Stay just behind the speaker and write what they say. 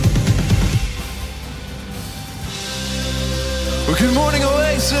Good morning,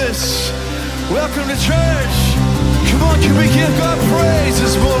 Oasis. Welcome to church. Come on, can we give God praise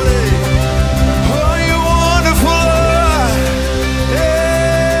this morning? Oh, you wonderful Lord.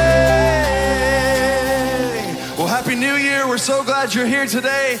 Hey. Well, Happy New Year. We're so glad you're here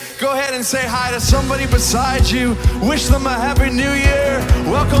today. Go ahead and say hi to somebody beside you. Wish them a Happy New Year.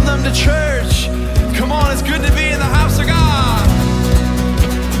 Welcome them to church. Come on, it's good to be in the house of God.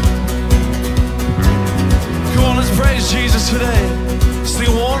 Come on, let's praise Jesus today.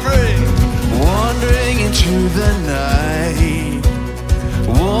 Sing wandering into the night,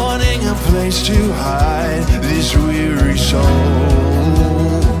 wanting a place to hide this weary soul,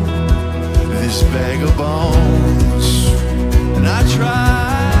 this bag of bones. And I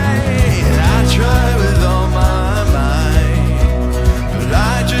try with all my might, but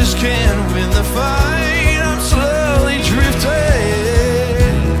I just can't win the fight. I'm slowly drifting,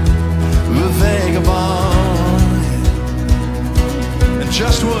 a vagabond.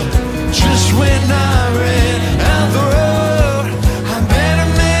 Just when I ran out the road, I met a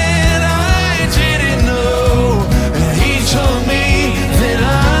man I didn't know, and he told me that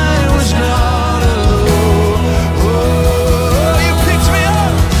I was not alone. Oh, you picked me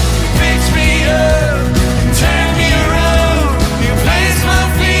up, turned me around, you placed my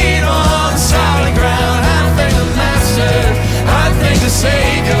feet on solid ground. I thank the Master, I thank the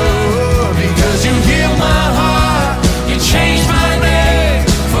Savior, because you healed my heart, you changed my name.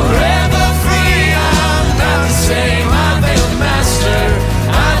 Forever free, I'm not the same. I thank the Master,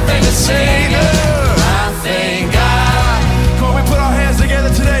 I thank the Savior, I thank God. Come on, we put our hands together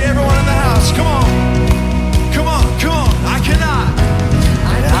today, everyone in the house. Come on, come on, come on. I cannot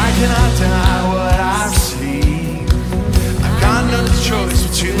deny what I've seen. I've got no choice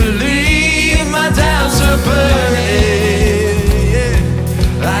but to believe. My doubts are burning,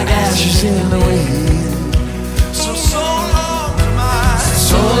 like ashes in the wind.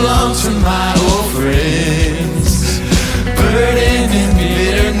 So long to my old friends, burdened in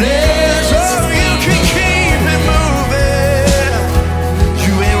bitterness. Oh, you can keep it moving.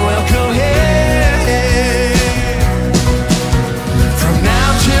 You ain't welcome here. From now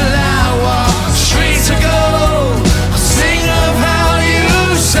till I walk the streets of gold, I'll sing of how you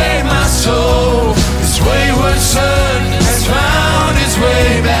saved my soul. This wayward son has found his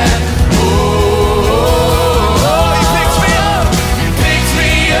way back.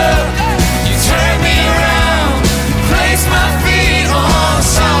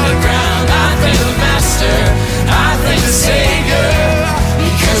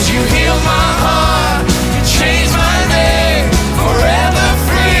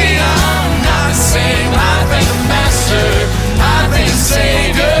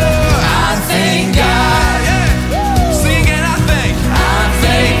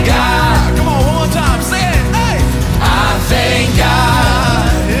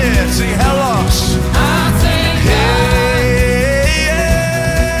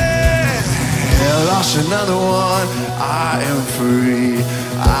 Another one, I am free,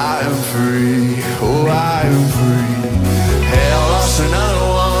 oh I am free. Hell lost another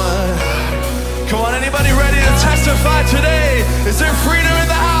one. Come on, anybody ready to testify today? Is there freedom in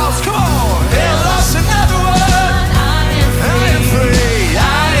the house? Come on. Hell lost another one. I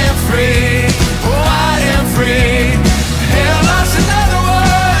am free, oh I am free. Hell lost another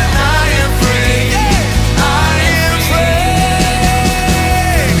one. I am free, yeah, I am free.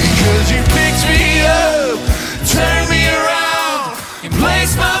 Because you picked me up, turn me around, you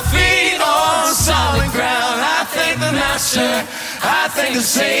placed my feet on solid ground. I thank the Master, I thank the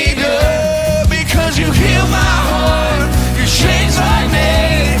Savior, because you healed my heart, you changed my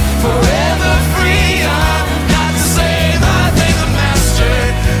name. Forever free, I'm not the same. I thank the Master,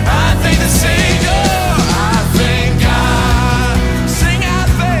 I thank the Savior, I thank God. Sing, I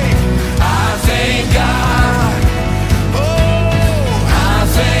thank God. Oh, I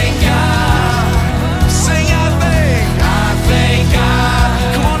thank God. Sing, I thank God.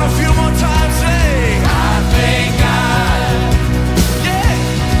 Come on, a few more times, say, I thank God. Yeah,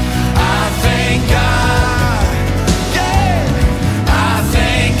 I thank God. Yeah, I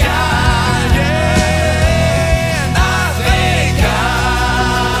thank God. Yeah.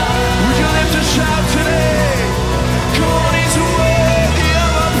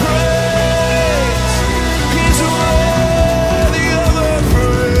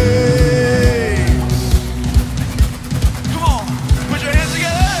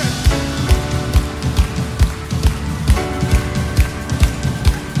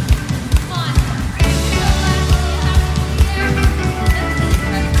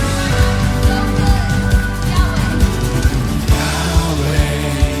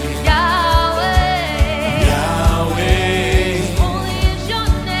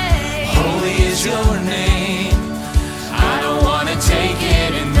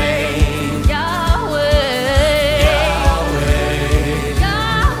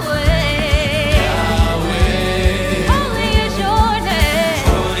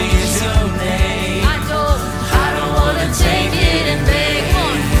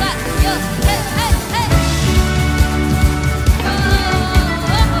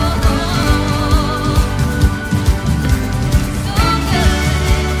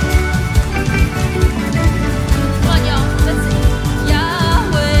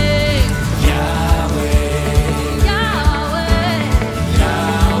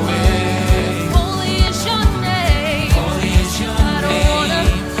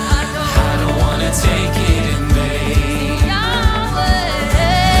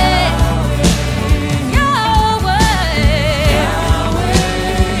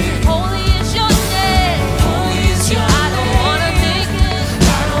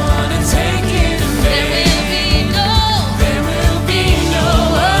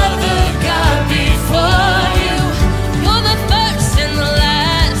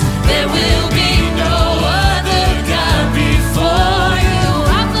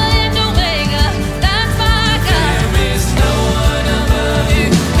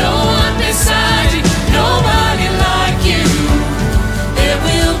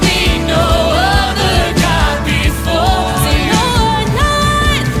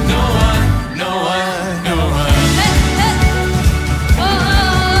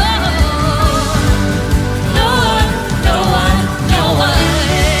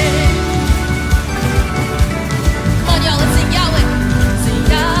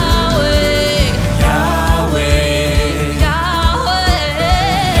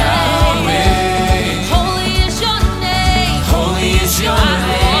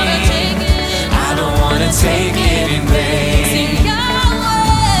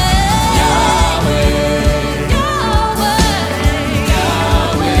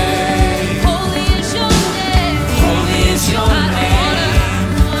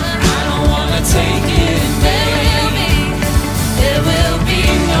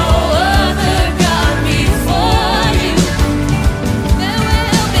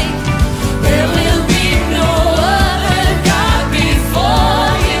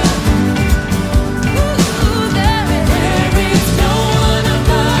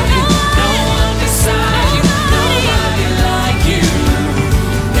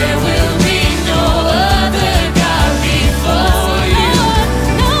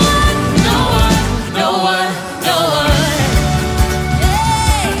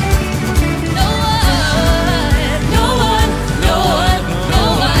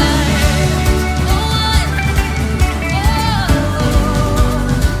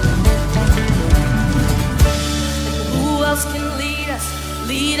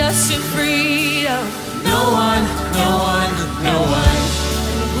 set free. No one, no one, no one.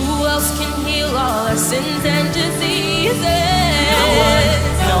 Who else can heal all our sins and diseases? No one,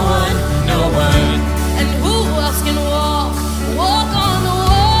 no one, no one. And who else can walk on the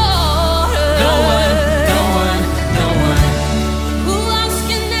water? No one, no one, no one. Who else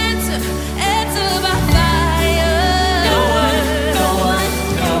can answer by fire? No one, no one,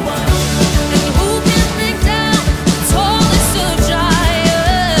 no one. And who can bring down the tallest of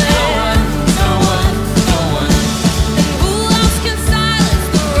giants? No one, no one, no one. And who else can silence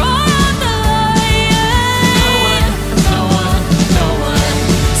the roar of the lion? No one, no one, no one.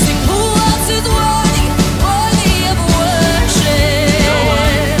 Sing, who else is worthy of worship? No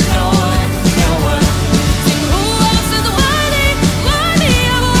one, no one, no one. Sing, who else is worthy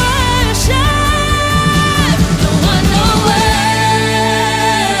of worship? No one, nowhere.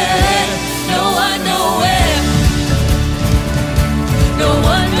 No one, nowhere. No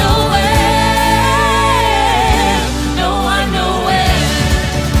one, nowhere. No one, nowhere.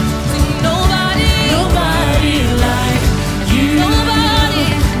 Sing, nobody, nobody like you. Nobody,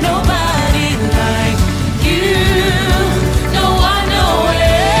 nobody like you. No one,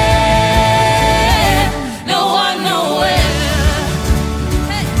 nowhere. No one, nowhere.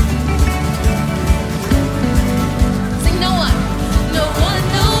 Hey. Sing, no one, no one,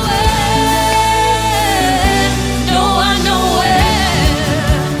 nowhere. No one, nowhere.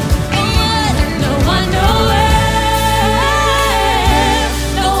 No one, nowhere.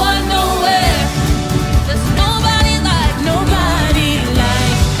 No one, nowhere. There's nobody like you.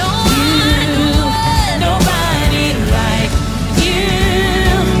 Nobody like you.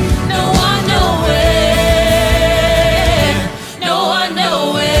 No one, nowhere. No one,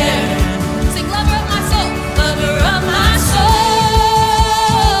 nowhere. Sing, lover of my soul, lover of my soul,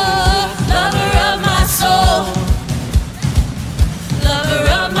 lover of my soul, lover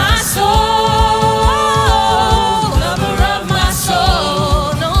of my soul, lover of my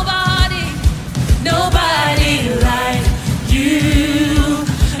soul. Nobody, nobody like you.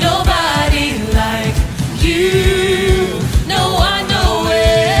 Nobody like you. No one, nowhere.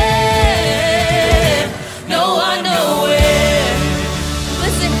 No one, nowhere.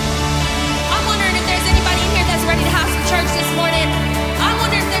 Listen, I'm wondering if there's anybody in here that's ready to have some church this morning. I'm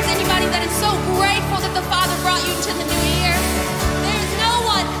wondering if there's anybody that is so grateful that the Father brought you into the new year. There's no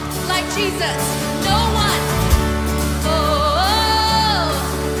one like Jesus. No one. Oh,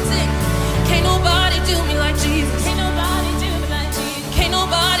 sing. Can't nobody do me like Jesus. Can't nobody do me like Jesus. Can't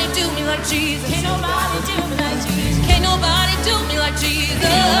nobody do me like Jesus. Can't nobody do me like Jesus. Can't nobody do me like Jesus.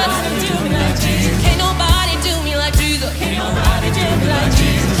 Can't nobody do me like Jesus. Can't nobody do me like Jesus.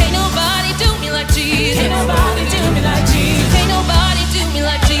 Can't nobody do me like Jesus. Can't nobody do me like Jesus. Can't nobody do me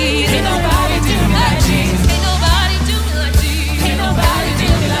like Jesus. Can't nobody do me like Jesus. Can't nobody do me like Jesus. Can't nobody do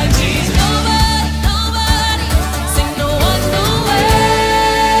me like Jesus. Nobody, nobody. Sing, no one, nowhere.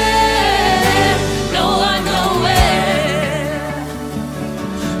 No one, nowhere.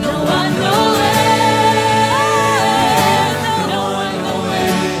 No one, nowhere. No one,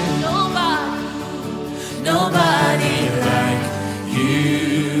 nowhere. Nobody, nobody like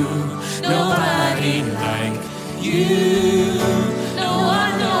you. Nobody like you. No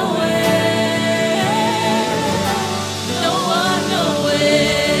one, nowhere. No one, nowhere.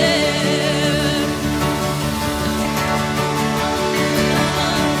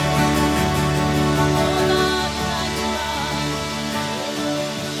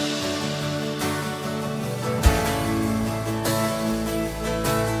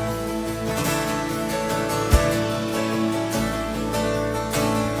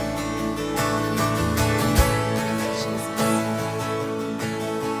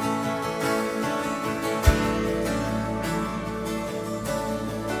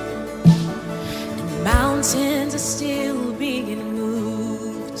 Mountains are still being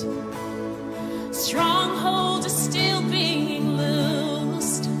moved. Strongholds are still being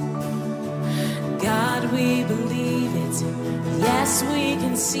loosed. God, we believe it. Yes, we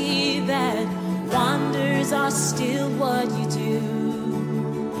can see that wonders are still what you do.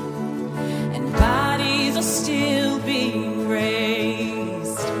 And bodies are still being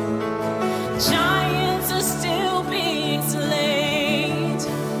raised. Giants are still being slain.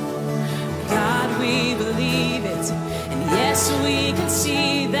 God, we believe it. And yes, we can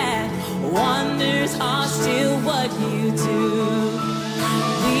see that wonders are still what you do.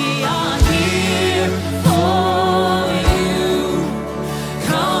 We are here for you.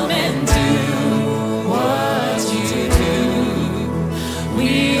 Come and do what you do.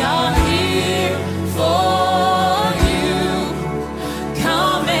 We are here for you.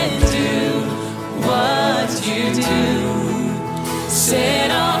 Come and do what you do. Set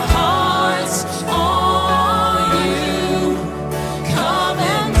our hearts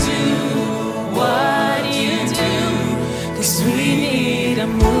need a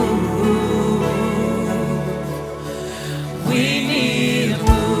move. We need a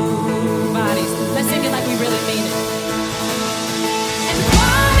move. Bodies, let's sing it like we really mean it. And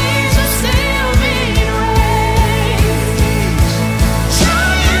bodies are still being raised.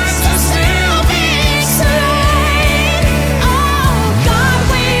 Giants are still being slain. Oh God,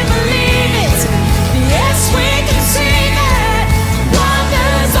 we believe it. Yes, we can see that.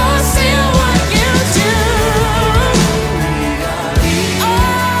 Wonders are still what you do.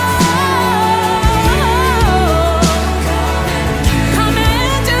 Come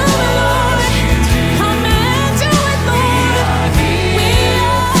and do it, Lord. Come and do it, Lord. We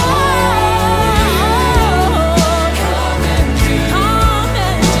come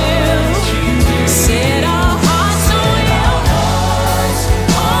and do. Set our hearts on you.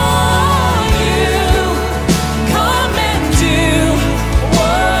 Come and do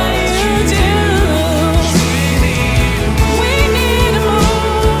what you do. We need a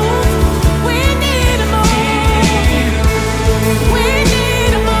move. We need a move. We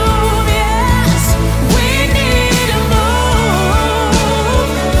need a move. Yes, we need a move.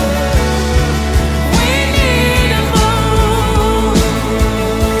 We need a move.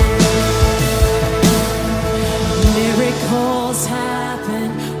 Miracles happen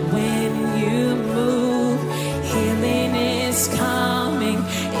when you move. Healing is coming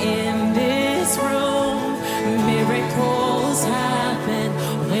in this room. Miracles happen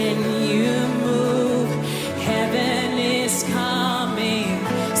when you move. Heaven is coming.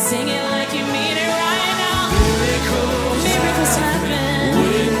 Sing it like you mean it right now. Miracles happen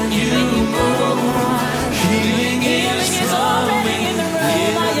when you move. Healing is already in the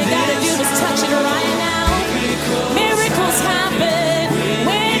room. All you gotta do is touch it right now. Miracles happen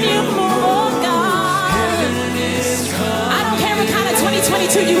when you move, oh God. I don't care what kind of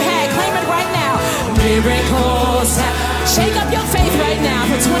 2022 you had, claim it right now. Miracles happen. Shake up your faith right now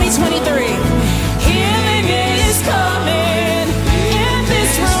for 2023. Healing is coming in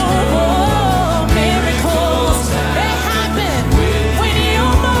this room. Oh, miracles, they happen when you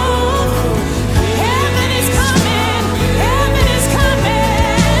move. Heaven is coming. Heaven is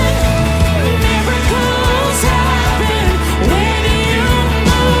coming. Miracles happen when you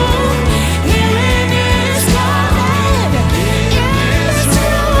move. Healing is coming in this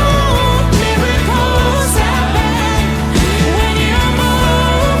room. Miracles happen when you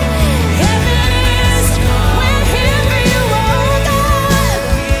move.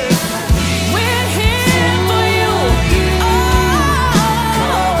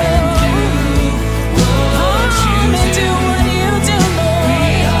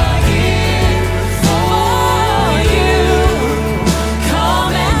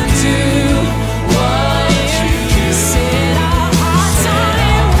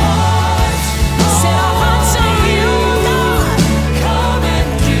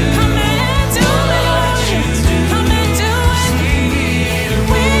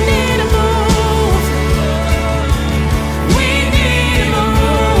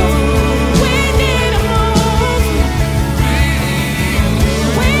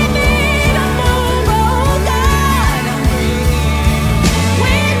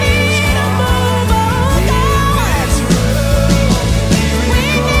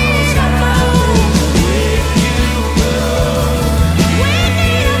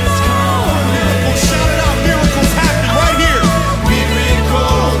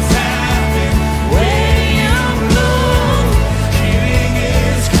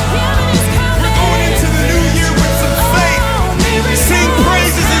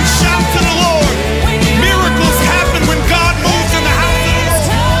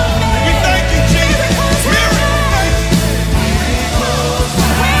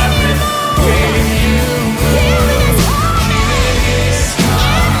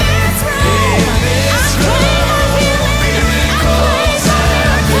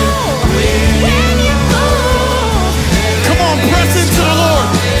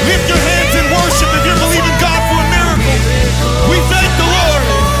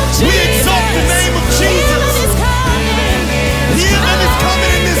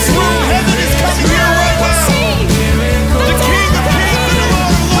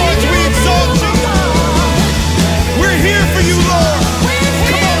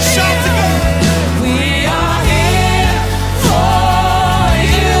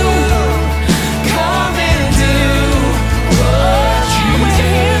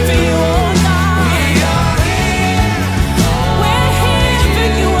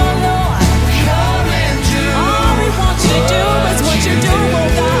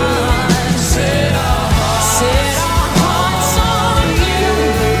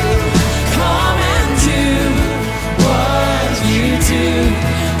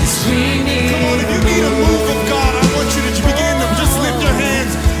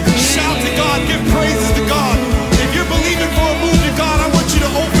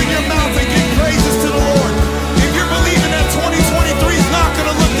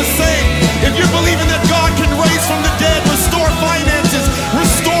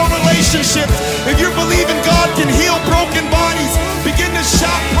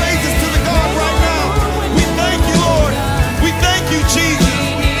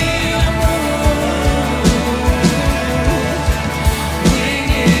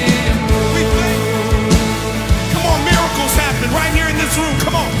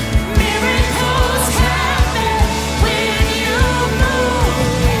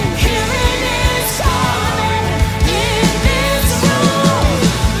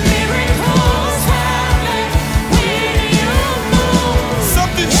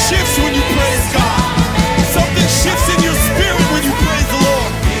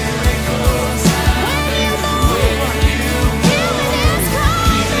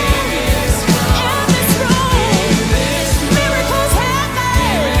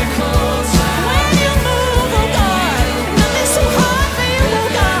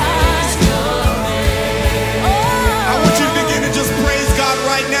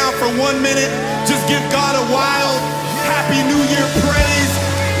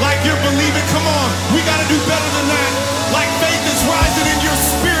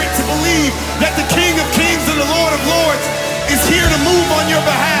 on your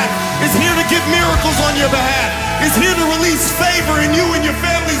behalf, is here to give miracles on your behalf, is here to release favor in you and your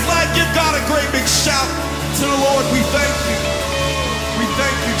family's life. Give God a great big shout to the Lord. We thank you. We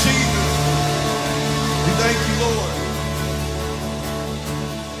thank you, Jesus. We thank you, Lord.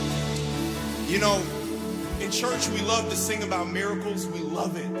 You know, in church, we love to sing about miracles. We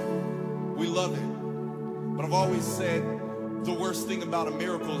love it. We love it. But I've always said the worst thing about a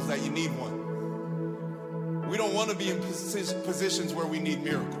miracle is that you need one. We don't want to be in positions where we need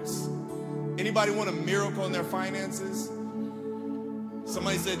miracles. Anybody want a miracle in their finances?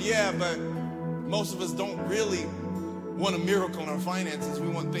 Somebody said, yeah, but most of us don't really want a miracle in our finances. We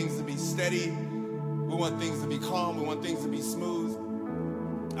want things to be steady. We want things to be calm. We want things to be smooth.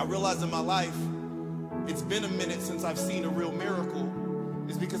 I realized in my life, it's been a minute since I've seen a real miracle.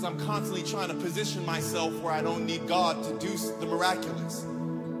 It's because I'm constantly trying to position myself where I don't need God to do the miraculous.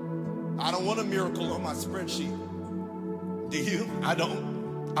 I don't want a miracle on my spreadsheet. Do you? I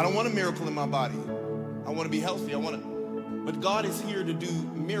don't want a miracle in my body. I want to be healthy. But God is here to do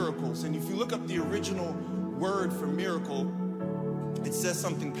miracles. And if you look up the original word for miracle, it says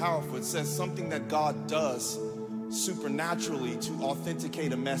something powerful. It says something that God does supernaturally to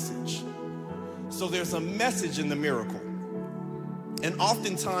authenticate a message. So there's a message in the miracle. And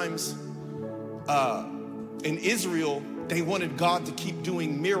oftentimes in Israel, they wanted God to keep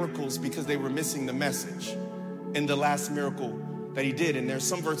doing miracles because they were missing the message in the last miracle that he did. And there's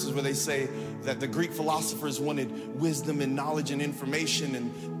some verses where they say that the Greek philosophers wanted wisdom and knowledge and information,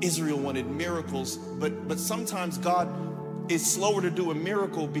 and Israel wanted miracles. But sometimes God is slower to do a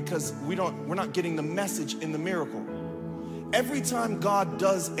miracle because we're not getting the message in the miracle. Every time God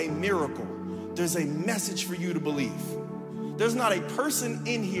does a miracle, there's a message for you to believe. There's not a person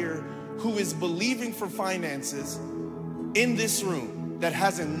in here who is believing for finances in this room that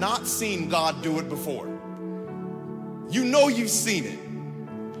hasn't not seen God do it before. You know you've seen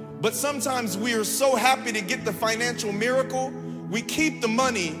it. But sometimes we are so happy to get the financial miracle, we keep the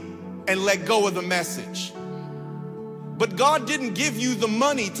money and let go of the message. But God didn't give you the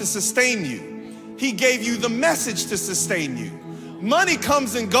money to sustain you. He gave you the message to sustain you. Money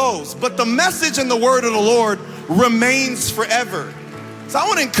comes and goes, but the message and the word of the Lord remains forever. So I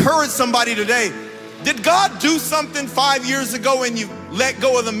want to encourage somebody today. Did God do something 5 years ago and you let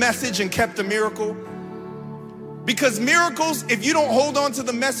go of the message and kept the miracle? Because miracles, if you don't hold on to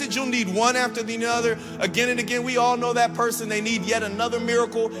the message, you'll need one after the other. Again and again, we all know that person. They need yet another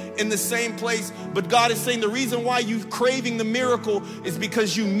miracle in the same place. But God is saying the reason why you're craving the miracle is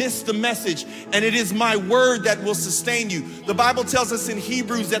because you missed the message. And it is my word that will sustain you. The Bible tells us in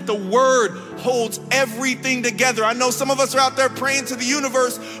Hebrews that the word holds everything together. I know some of us are out there praying to the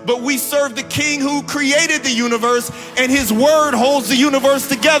universe, but we serve the King who created the universe, and his word holds the universe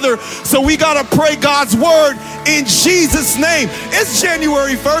together. So we got to pray God's word in Jesus' name. It's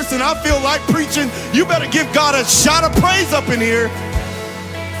January 1st and I feel like preaching. You better give God a shout of praise up in here.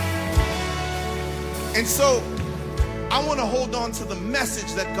 And so I want to hold on to the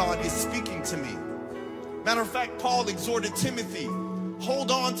message that God is speaking to me. Matter of fact, Paul exhorted Timothy,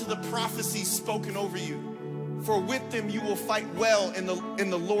 hold on to the prophecies spoken over you, for with them you will fight well in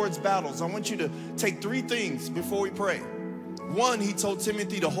the Lord's battles. I want you to take three things before we pray. One, he told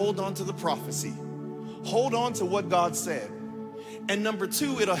Timothy to hold on to the prophecy. Hold on to what God said. And number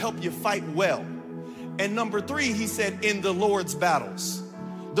two, it'll help you fight well. And number three, he said, in the Lord's battles.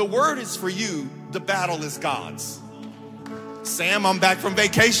 The word is for you, the battle is God's. Sam, I'm back from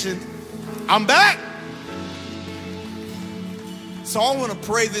vacation. I'm back. So I want to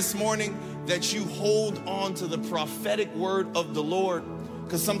pray this morning that you hold on to the prophetic word of the Lord,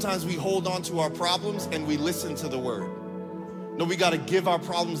 because sometimes we hold on to our problems and we listen to the word. No, we got to give our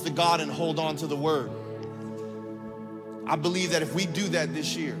problems to God and hold on to the word. I believe that if we do that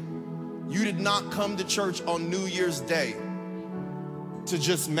this year, you did not come to church on New Year's Day to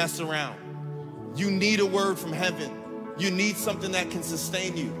just mess around. You need a word from heaven. You need something that can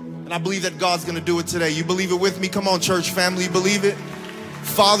sustain you. And I believe that God's going to do it today. You believe it with me? Come on, church family, you believe it?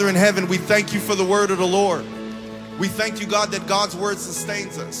 Father in heaven, we thank you for the word of the Lord. We thank you, God, that God's word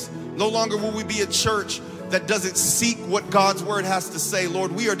sustains us. No longer will we be a church that doesn't seek what God's word has to say.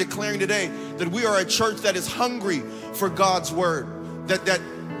 Lord, we are declaring today that we are a church that is hungry for God's word,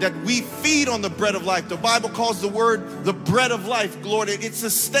 that we feed on the bread of life. The Bible calls the word the bread of life. Lord, it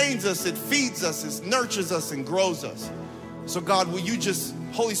sustains us, it feeds us, it nurtures us and grows us. So God, will you just,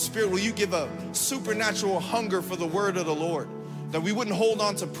 Holy Spirit, will you give a supernatural hunger for the word of the Lord, that we wouldn't hold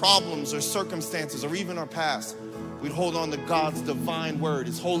on to problems or circumstances or even our past. We'd hold on to God's divine word,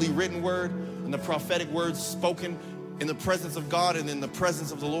 his holy written word, and the prophetic words spoken in the presence of God and in the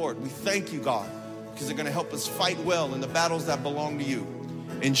presence of the Lord. We thank you, God, because they're going to help us fight well in the battles that belong to you.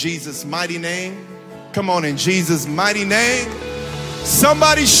 In Jesus' mighty name. Come on, in Jesus' mighty name.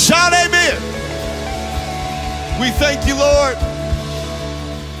 Somebody shout amen. We thank you, Lord.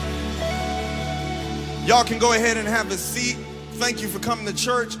 Y'all can go ahead and have a seat. Thank you for coming to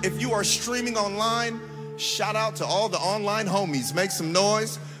church. If you are streaming online, shout out to all the online homies. Make some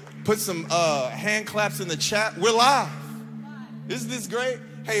noise. Put some hand claps in the chat. We're live. Isn't this great?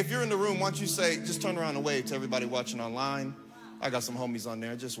 Hey, if you're in the room, why don't you say, just turn around and wave to everybody watching online. I got some homies on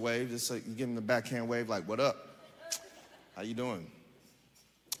there. Just wave. Just so you give them the backhand wave like, what up? How you doing?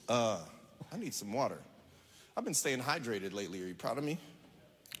 I need some water. I've been staying hydrated lately. Are you proud of me?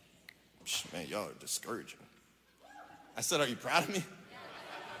 Man, y'all are discouraging. I said, are you proud of me?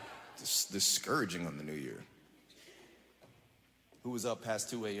 Discouraging on the new year. Who was up past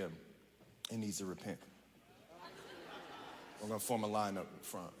 2 a.m. and needs to repent? We're going to form a line up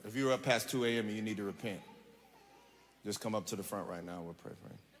front. If you were up past 2 a.m. and you need to repent, just come up to the front right now. We'll pray for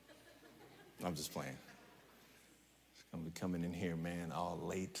you. I'm just playing. I'm going to be coming in here, man, all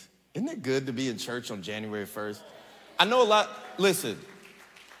late. Isn't it good to be in church on January 1st? I know a lot. Listen,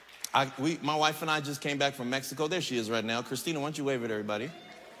 my wife and I just came back from Mexico. There she is right now. Christina, why don't you wave at everybody?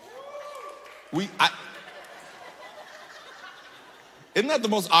 Isn't that the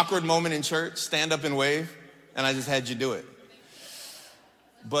most awkward moment in church? Stand up and wave, and I just had you do it.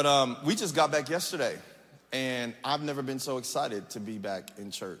 But we just got back yesterday, and I've never been so excited to be back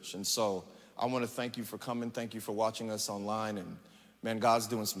in church. And so I want to thank you for coming. Thank you for watching us online. And man, God's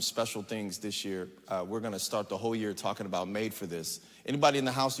doing some special things this year. We're going to start the whole year talking about Made for This. Anybody in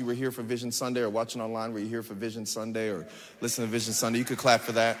the house, you were here for Vision Sunday or watching online, were you here for Vision Sunday or listen to Vision Sunday? You could clap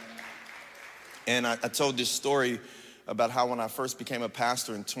for that. And I told this story about how when I first became a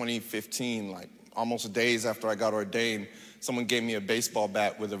pastor in 2015, like almost days after I got ordained, someone gave me a baseball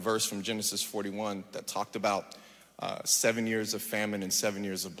bat with a verse from Genesis 41 that talked about 7 years of famine and 7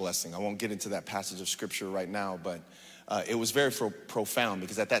 years of blessing. I won't get into that passage of scripture right now, but it was very profound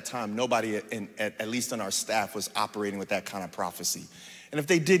because at that time, nobody, at least on our staff, was operating with that kind of prophecy. And if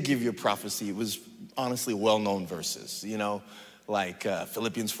they did give you a prophecy, it was honestly well-known verses, you know, like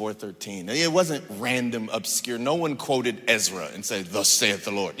Philippians 4:13. It wasn't random, obscure. No one quoted Ezra and said, thus saith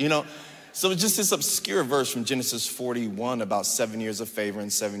the Lord, you know. So it's just this obscure verse from Genesis 41 about 7 years of favor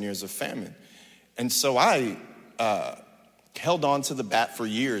and 7 years of famine. And so I held on to the bat for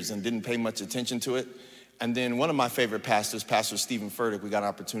years and didn't pay much attention to it. And then one of my favorite pastors, Pastor Stephen Furtick, we got an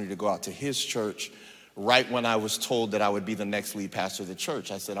opportunity to go out to his church right when I was told that I would be the next lead pastor of the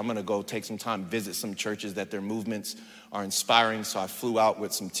church. I said, I'm going to go take some time, visit some churches that their movements are inspiring. So I flew out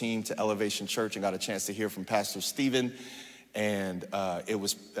with some team to Elevation Church and got a chance to hear from Pastor Stephen. And it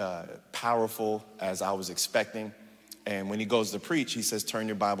was powerful as I was expecting. And when he goes to preach, he says, turn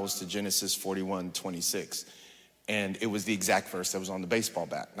your Bibles to Genesis 41:26. And it was the exact verse that was on the baseball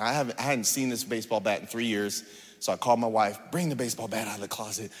bat. Now, I hadn't seen this baseball bat in 3 years. So I called my wife, bring the baseball bat out of the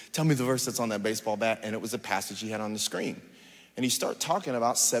closet. Tell me the verse that's on that baseball bat. And it was a passage he had on the screen. And he started talking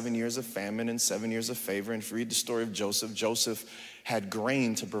about 7 years of famine and 7 years of favor. And if you read the story of Joseph, Joseph had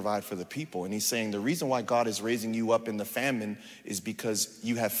grain to provide for the people. And he's saying the reason why God is raising you up in the famine is because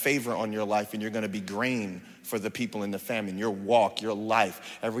you have favor on your life and you're going to be grain for the people in the famine, your walk, your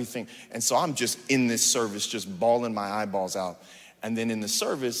life, everything. And so I'm just in this service, just bawling my eyeballs out. And then in the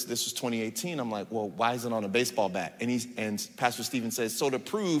service, this was 2018, I'm like, well, why is it on a baseball bat? And Pastor Stephen says, so to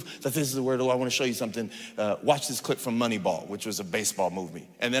prove that this is the word of the Lord, I want to show you something. Watch this clip from Moneyball, which was a baseball movie.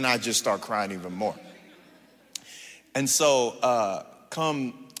 And then I just start crying even more. And so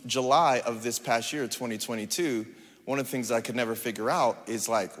come July of this past year, 2022, one of the things I could never figure out is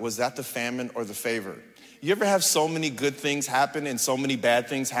like, was that the famine or the favor? You ever have so many good things happen and so many bad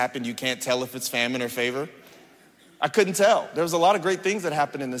things happen, you can't tell if it's famine or favor? I couldn't tell. There was a lot of great things that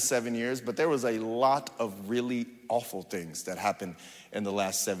happened in the 7 years, but there was a lot of really awful things that happened in the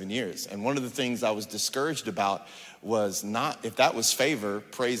last 7 years. And one of the things I was discouraged about was not, if that was favor,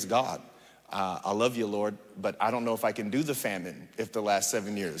 praise God. I love you, Lord, but I don't know if I can do the famine if the last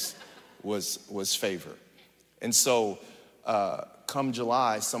 7 years was favor. And so come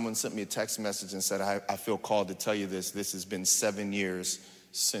July, someone sent me a text message and said, I feel called to tell you this. This has been 7 years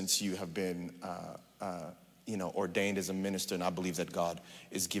since you have been ordained as a minister, and I believe that God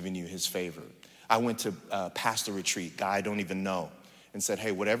is giving you his favor. I went to a pastor retreat, guy I don't even know, and said,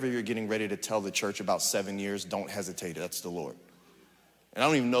 hey, whatever you're getting ready to tell the church about 7 years, don't hesitate, that's the Lord. And I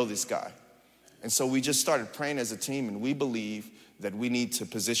don't even know this guy. And so we just started praying as a team, and we believe that we need to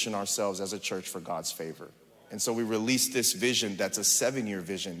position ourselves as a church for God's favor. And so we released this vision that's a 7-year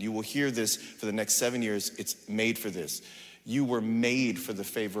vision. You will hear this for the next 7 years. It's made for this. You were made for the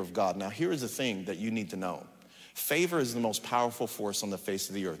favor of God. Now, here is the thing that you need to know. Favor is the most powerful force on the face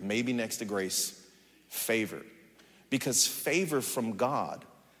of the earth. Maybe next to grace, favor. Because favor from God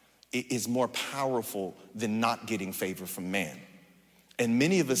is more powerful than not getting favor from man. And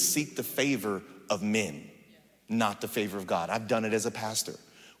many of us seek the favor of men, not the favor of God. I've done it as a pastor,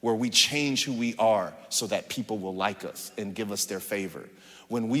 where we change who we are so that people will like us and give us their favor.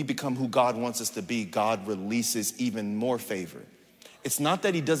 When we become who God wants us to be, God releases even more favor. It's not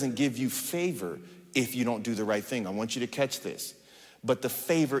that he doesn't give you favor if you don't do the right thing. I want you to catch this. But the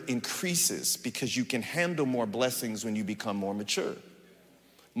favor increases because you can handle more blessings when you become more mature.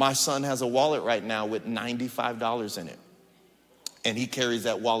 My son has a wallet right now with $95 in it. And he carries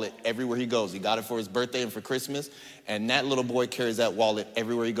that wallet everywhere he goes. He got it for his birthday and for Christmas. And that little boy carries that wallet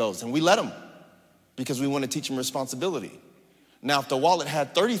everywhere he goes. And we let him because we want to teach him responsibility. Now, if the wallet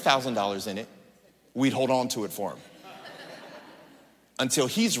had $30,000 in it, we'd hold on to it for him until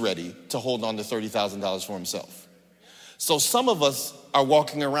he's ready to hold on to $30,000 for himself. So some of us are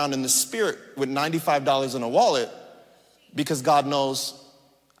walking around in the spirit with $95 in a wallet because God knows,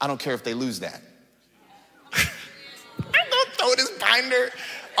 I don't care if they lose that. I'm gonna throw this binder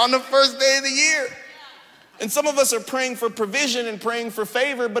on the first day of the year. And some of us are praying for provision and praying for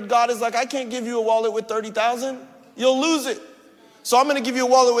favor, but God is like, I can't give you a wallet with 30,000. You'll lose it. So I'm going to give you a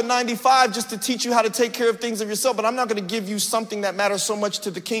wallet with 95 just to teach you how to take care of things of yourself. But I'm not going to give you something that matters so much to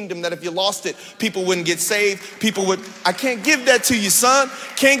the kingdom that if you lost it, people wouldn't get saved. I can't give that to you, son.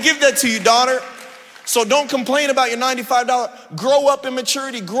 Can't give that to you, daughter. So don't complain about your $95. Grow up in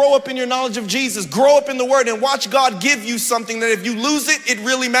maturity. Grow up in your knowledge of Jesus. Grow up in the word and watch God give you something that if you lose it, it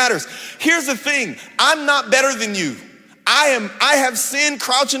really matters. Here's the thing. I'm not better than you. I have sin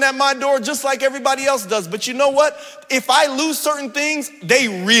crouching at my door just like everybody else does. But you know what? If I lose certain things,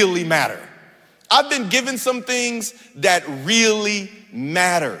 they really matter. I've been given some things that really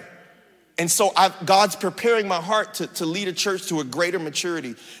matter. And so God's preparing my heart to lead a church to a greater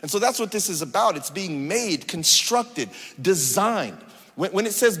maturity. And so that's what this is about. It's being made, constructed, designed. When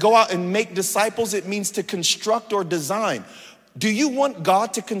it says go out and make disciples, it means to construct or design. Do you want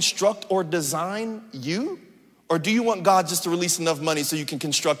God to construct or design you? Or do you want God just to release enough money so you can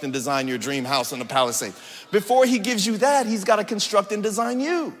construct and design your dream house in the Palisades? Before he gives you that, he's got to construct and design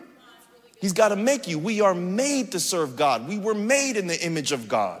you. He's got to make you. We are made to serve God. We were made in the image of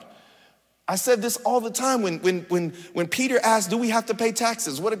God. I said this all the time when Peter asked, do we have to pay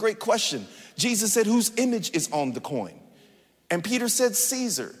taxes? What a great question. Jesus said, whose image is on the coin? And Peter said,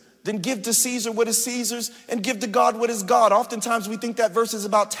 Caesar. Then give to Caesar what is Caesar's and give to God what is God. Oftentimes we think that verse is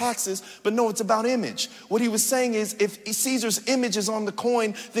about taxes, but no, it's about image. What he was saying is if Caesar's image is on the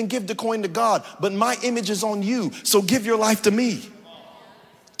coin, then give the coin to God. But my image is on you, so give your life to me.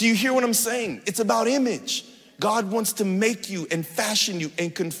 Do you hear what I'm saying? It's about image. God wants to make you and fashion you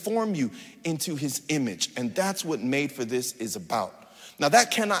and conform you into his image. And that's what Made for This is about. Now that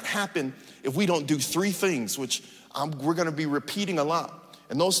cannot happen if we don't do three things, which we're going to be repeating a lot.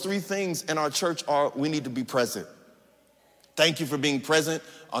 And those three things in our church are, we need to be present. Thank you for being present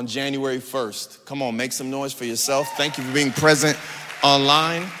on January 1st. Come on, make some noise for yourself. Thank you for being present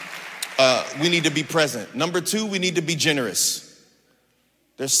online. We need to be present. Number two, we need to be generous.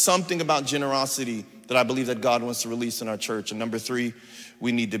 There's something about generosity that I believe that God wants to release in our church. And number three,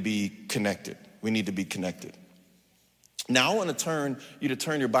 we need to be connected. We need to be connected. Now I want to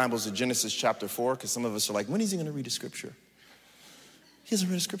turn your Bibles to Genesis chapter 4, because some of us are like, when is he going to read a scripture? He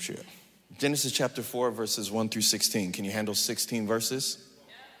hasn't read a scripture yet. Genesis chapter 4, verses 1 through 16. Can you handle 16 verses?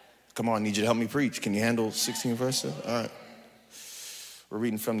 Come on, I need you to help me preach. Can you handle 16 verses? All right. We're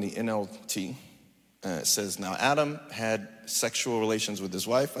reading from the NLT. It says, now Adam had sexual relations with his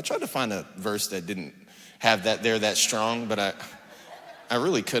wife. I tried to find a verse that didn't have that there that strong, but I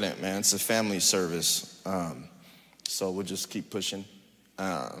really couldn't, man. It's a family service. So we'll just keep pushing.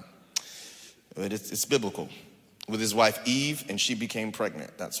 But it's biblical. With his wife Eve, and she became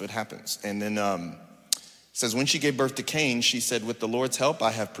pregnant. That's what happens. And then it says, when she gave birth to Cain, she said, with the Lord's help,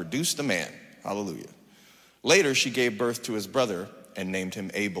 I have produced a man. Hallelujah. Later, she gave birth to his brother and named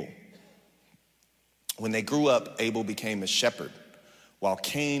him Abel. When they grew up, Abel became a shepherd, while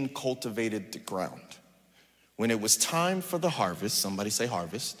Cain cultivated the ground. When it was time for the harvest, somebody say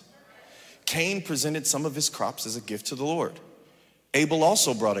harvest, Cain presented some of his crops as a gift to the Lord. Abel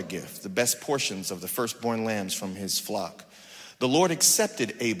also brought a gift, the best portions of the firstborn lambs from his flock. The Lord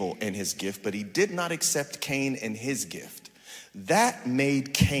accepted Abel and his gift, but he did not accept Cain and his gift. That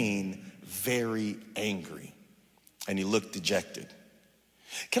made Cain very angry, and he looked dejected.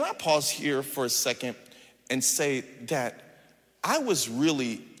 Can I pause here for a second and say that I was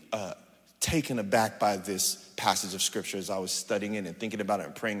really taken aback by this passage of scripture as I was studying it and thinking about it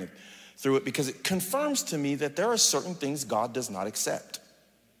and praying through it, because it confirms to me that there are certain things God does not accept.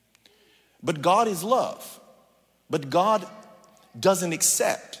 But God is love. But God doesn't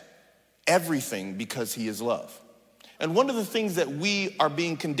accept everything because he is love. And one of the things that we are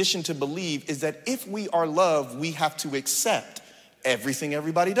being conditioned to believe is that if we are love, we have to accept everything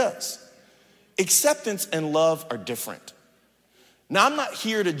everybody does. Acceptance and love are different. Now, I'm not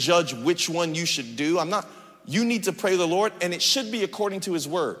here to judge which one you should do. You need to pray to the Lord, and it should be according to his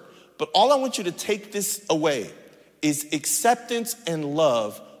word. But all I want you to take this away is acceptance and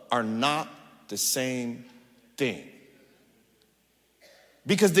love are not the same thing.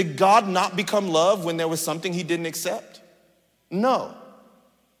 Because did God not become love when there was something he didn't accept? No.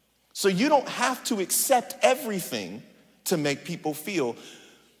 So you don't have to accept everything to make people feel.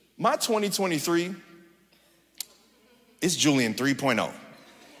 My 2023 is Julian 3.0.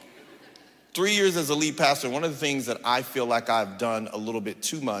 3 years as a lead pastor, one of the things that I feel like I've done a little bit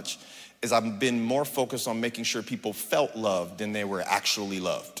too much is I've been more focused on making sure people felt loved than they were actually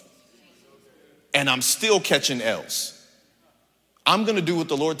loved. And I'm still catching L's. I'm gonna do what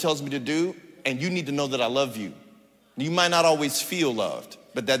the Lord tells me to do, and you need to know that I love you. You might not always feel loved,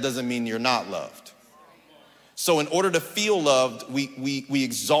 but that doesn't mean you're not loved. So in order to feel loved, we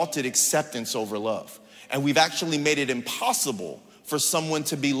exalted acceptance over love. And we've actually made it impossible for someone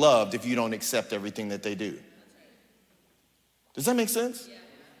to be loved if you don't accept everything that they do. Does that make sense?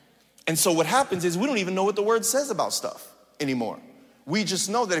 And so what happens is we don't even know what the word says about stuff anymore. We just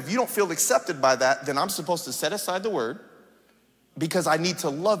know that if you don't feel accepted by that, then I'm supposed to set aside the word because I need to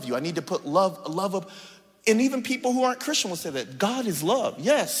love you. I need to put love up. And even people who aren't Christian will say that God is love.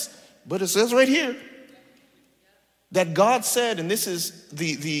 Yes, but it says right here that God said, and this is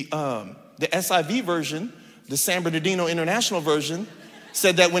the SIV version, the San Bernardino International version,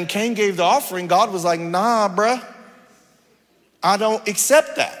 said that when Cain gave the offering, God was like, nah, bruh, I don't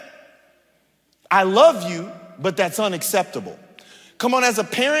accept that. I love you, but that's unacceptable. Come on, as a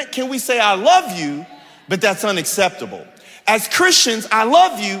parent, can we say I love you, but that's unacceptable? As Christians, I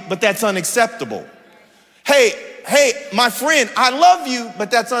love you, but that's unacceptable. Hey, my friend, I love you,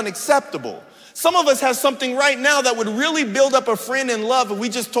 but that's unacceptable. Some of us have something right now that would really build up a friend in love if we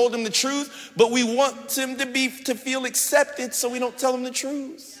just told him the truth, but we want him to feel accepted, so we don't tell him the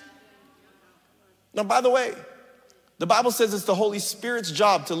truth. Now, by the way, the Bible says it's the Holy Spirit's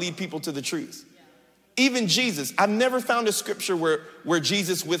job to lead people to the truth. Even Jesus, I've never found a scripture where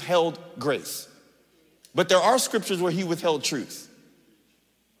Jesus withheld grace. But there are scriptures where he withheld truth.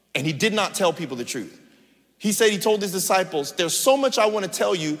 And he did not tell people the truth. He said, he told his disciples, there's so much I want to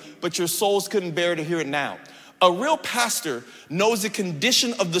tell you, but your souls couldn't bear to hear it now. A real pastor knows the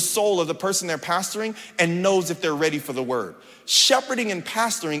condition of the soul of the person they're pastoring and knows if they're ready for the word. Shepherding and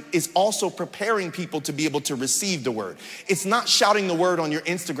pastoring is also preparing people to be able to receive the word. It's not shouting the word on your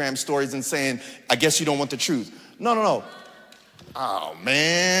Instagram stories and saying, I guess you don't want the truth. No. Oh,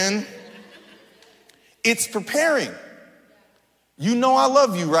 man. It's preparing. You know I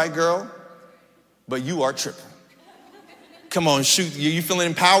love you, right, girl? But you are tripping. Come on, shoot. You feeling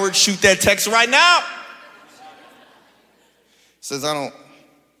empowered? Shoot that text right now. Says, I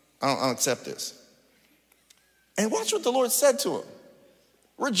don't accept this. And watch what the Lord said to him.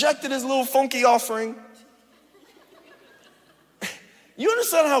 Rejected his little funky offering. You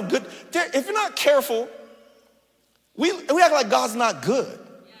understand how good, if you're not careful, we act like God's not good.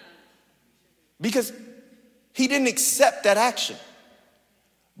 Because he didn't accept that action.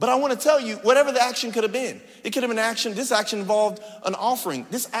 But I want to tell you, whatever the action could have been, it could have been action. This action involved an offering.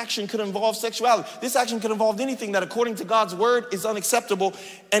 This action could involve sexuality. This action could involve anything that according to God's word is unacceptable.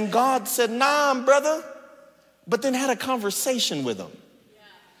 And God said, nah, brother, but then had a conversation with him.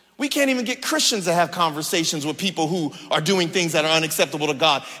 We can't even get Christians to have conversations with people who are doing things that are unacceptable to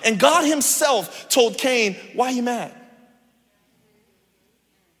God. And God himself told Cain, why are you mad?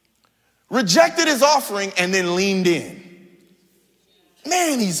 Rejected his offering and then leaned in.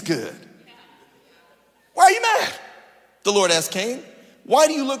 Man, he's good. Why are you mad? The Lord asked Cain, why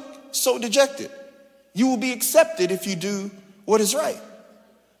do you look so dejected? You will be accepted if you do what is right.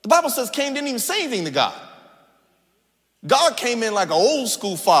 The Bible says Cain didn't even say anything to God. God came in like an old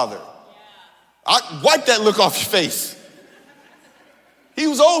school father. I wipe that look off your face. He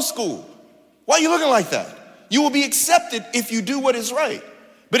was old school. Why are you looking like that? You will be accepted if you do what is right.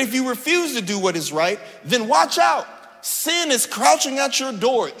 But if you refuse to do what is right, then watch out. Sin is crouching at your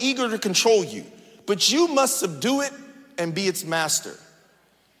door, eager to control you. But you must subdue it and be its master.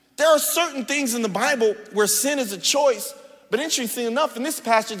 There are certain things in the Bible where sin is a choice. But interestingly enough, in this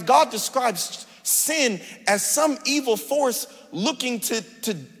passage, God describes sin as some evil force looking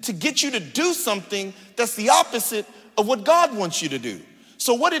to get you to do something that's the opposite of what God wants you to do.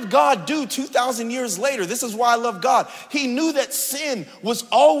 So what did God do 2,000 years later? This is why I love God. He knew that sin was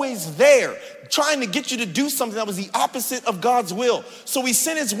always there, trying to get you to do something that was the opposite of God's will. So he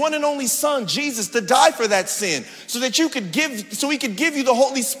sent his one and only son, Jesus, to die for that sin so that he could give you the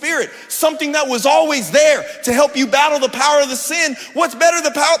Holy Spirit, something that was always there to help you battle the power of the sin. What's better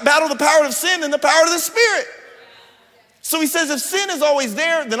to battle the power of sin than the power of the Spirit? So he says, if sin is always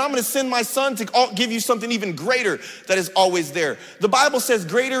there, then I'm going to send my son to give you something even greater that is always there. The Bible says,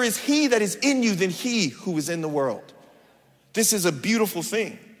 greater is he that is in you than he who is in the world. This is a beautiful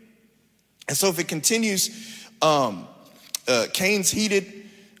thing. And so if it continues, Cain's heated,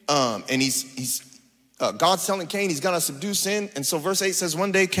 and God's telling Cain he's going to subdue sin. And so verse 8 says,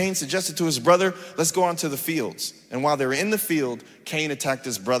 one day Cain suggested to his brother, let's go on to the fields. And while they were in the field, Cain attacked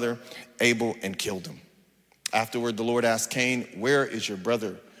his brother Abel and killed him. Afterward, the Lord asked Cain, where is your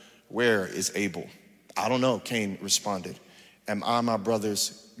brother? Where is Abel? I don't know, Cain responded. Am I my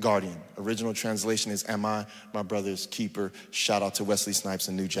brother's guardian? Original translation is, am I my brother's keeper? Shout out to Wesley Snipes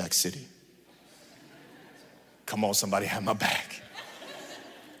in New Jack City. Come on, somebody have my back.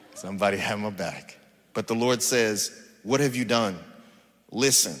 Somebody have my back. But the Lord says, what have you done?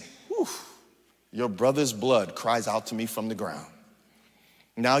 Listen, your brother's blood cries out to me from the ground.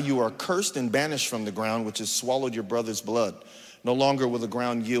 Now you are cursed and banished from the ground, which has swallowed your brother's blood. No longer will the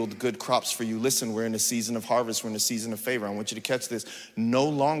ground yield good crops for you. Listen, we're in the season of harvest. We're in the season of favor. I want you to catch this. No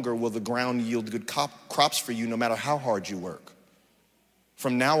longer will the ground yield good crops for you, no matter how hard you work.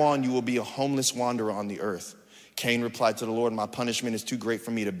 From now on, you will be a homeless wanderer on the earth. Cain replied to the Lord, my punishment is too great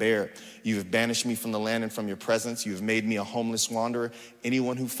for me to bear. You have banished me from the land and from your presence. You have made me a homeless wanderer.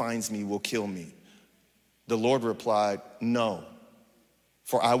 Anyone who finds me will kill me. The Lord replied, no.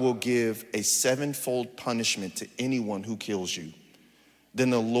 For I will give a sevenfold punishment to anyone who kills you. Then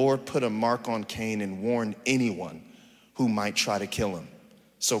the Lord put a mark on Cain and warned anyone who might try to kill him.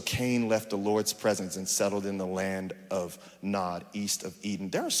 So Cain left the Lord's presence and settled in the land of Nod, east of Eden.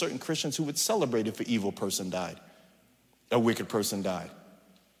 There are certain Christians who would celebrate if an evil person died, a wicked person died.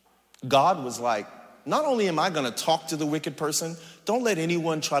 God was like, not only am I going to talk to the wicked person, don't let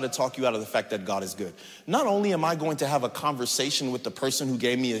anyone try to talk you out of the fact that God is good. Not only am I going to have a conversation with the person who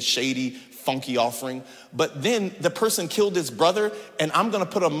gave me a shady, funky offering, but then the person killed his brother, and I'm going to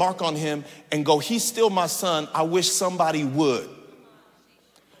put a mark on him and go, he's still my son. I wish somebody would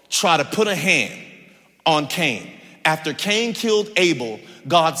try to put a hand on Cain. After Cain killed Abel,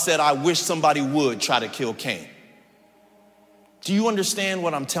 God said, I wish somebody would try to kill Cain. Do you understand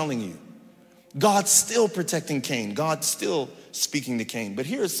what I'm telling you? God's still protecting Cain. God's still speaking to Cain. But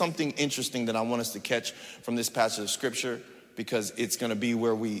here's something interesting that I want us to catch from this passage of scripture, because it's going to be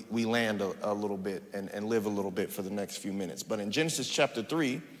where we land a little bit and live a little bit for the next few minutes. But in Genesis chapter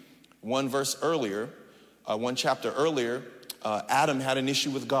 3, one chapter earlier, Adam had an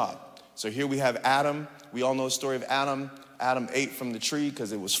issue with God. So here we have Adam. We all know the story of Adam. Adam ate from the tree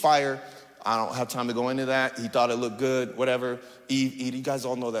because it was fire. I don't have time to go into that. He thought it looked good, whatever. Eve, you guys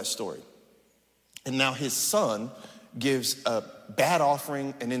all know that story. And now his son gives a bad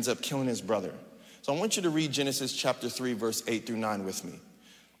offering and ends up killing his brother. So I want you to read Genesis chapter 3, verse 8 through 9 with me.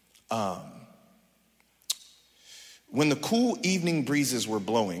 When the cool evening breezes were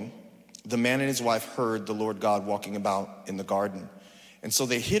blowing, the man and his wife heard the Lord God walking about in the garden. And so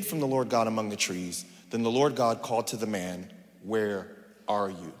they hid from the Lord God among the trees. Then the Lord God called to the man, where are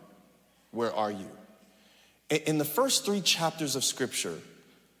you? Where are you? In the first 3 chapters of scripture,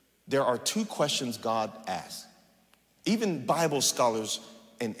 there are 2 questions God asks. Even Bible scholars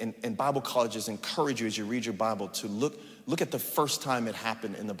and Bible colleges encourage you as you read your Bible to look at the first time it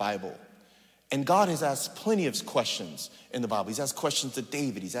happened in the Bible. And God has asked plenty of questions in the Bible. He's asked questions to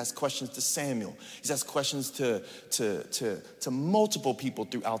David. He's asked questions to Samuel. He's asked questions to multiple people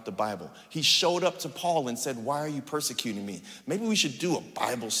throughout the Bible. He showed up to Paul and said, why are you persecuting me? Maybe we should do a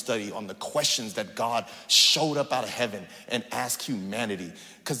Bible study on the questions that God showed up out of heaven and asked humanity.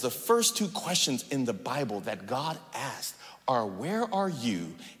 Because the first 2 questions in the Bible that God asked are, where are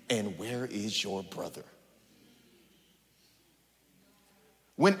you and where is your brother?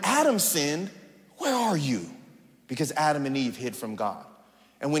 When Adam sinned, where are you? Because Adam and Eve hid from God.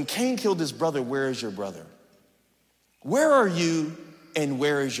 And when Cain killed his brother, where is your brother? Where are you and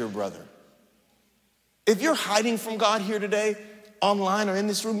where is your brother? If you're hiding from God here today, online or in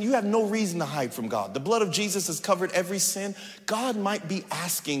this room, you have no reason to hide from God. The blood of Jesus has covered every sin. God might be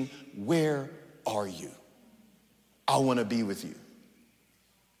asking, where are you? I want to be with you.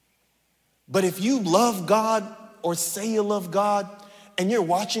 But if you love God or say you love God and you're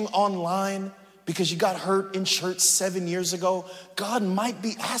watching online because you got hurt in church 7 years ago, God might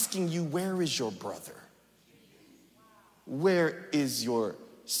be asking you, where is your brother? Where is your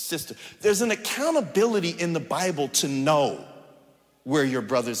sister? There's an accountability in the Bible to know where your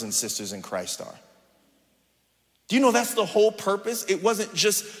brothers and sisters in Christ are. Do you know that's the whole purpose? It wasn't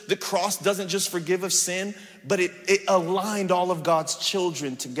just, the cross doesn't just forgive of sin, but it aligned all of God's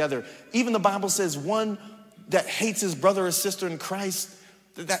children together. Even the Bible says one that hates his brother or sister in Christ,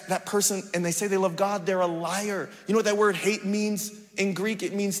 that person, and they say they love God, they're a liar. You know what that word hate means in Greek?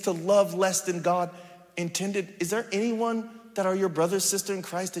 It means to love less than God intended. Is there anyone that are your brother, sister in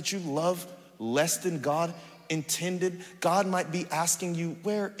Christ that you love less than God intended? God might be asking you,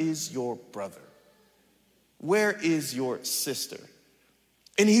 where is your brother? Where is your sister?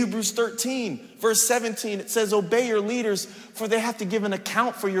 In Hebrews 13, verse 17, it says, obey your leaders, for they have to give an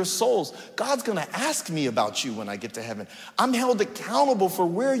account for your souls. God's gonna ask me about you when I get to heaven. I'm held accountable for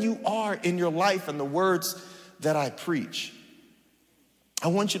where you are in your life and the words that I preach. I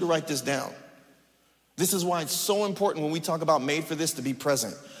want you to write this down. This is why it's so important when we talk about made for this to be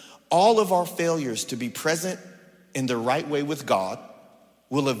present. All of our failures to be present in the right way with God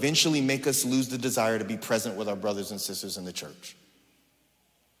will eventually make us lose the desire to be present with our brothers and sisters in the church.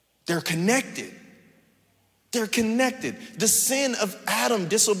 They're connected. They're connected. The sin of Adam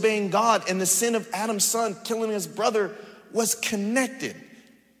disobeying God and the sin of Adam's son killing his brother was connected.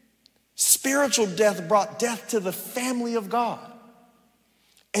 Spiritual death brought death to the family of God.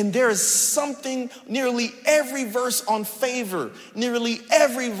 And there is something, nearly every verse on favor, nearly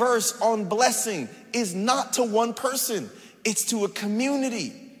every verse on blessing is not to one person. It's to a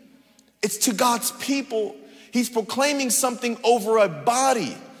community. It's to God's people. He's proclaiming something over a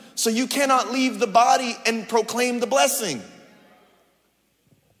body. So you cannot leave the body and proclaim the blessing.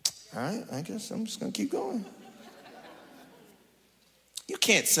 All right, I guess I'm just gonna keep going. You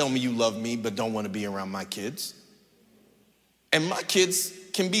can't tell me you love me but don't want to be around my kids. And my kids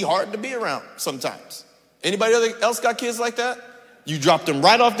can be hard to be around sometimes. Anybody else got kids like that? You drop them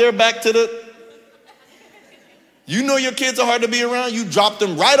right off their back to the... You know your kids are hard to be around. You drop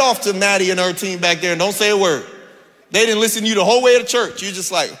them right off to Maddie and her team back there and don't say a word. They didn't listen to you the whole way to church. You're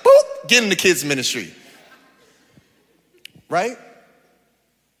just like, boop, get in the kids' ministry. Right?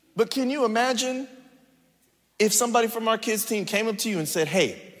 But can you imagine if somebody from our kids' team came up to you and said,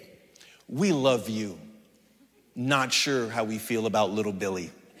 hey, we love you. Not sure how we feel about little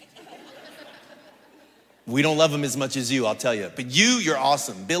Billy. We don't love him as much as you, I'll tell you. But you're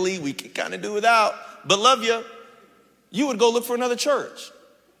awesome. Billy, we can kind of do without, but love you. You would go look for another church.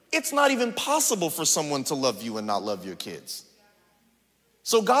 It's not even possible for someone to love you and not love your kids.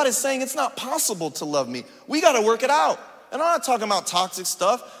 So God is saying it's not possible to love me. We got to work it out. And I'm not talking about toxic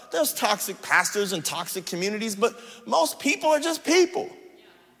stuff. There's toxic pastors and toxic communities, but most people are just people.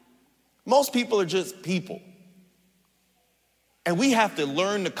 Most people are just people. And we have to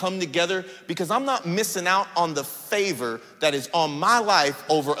learn to come together because I'm not missing out on the favor that is on my life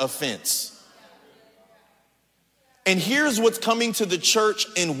over offense. And here's what's coming to the church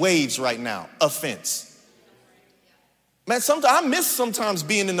in waves right now, offense. Man, I miss sometimes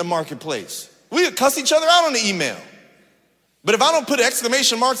being in the marketplace. We could cuss each other out on the email. But if I don't put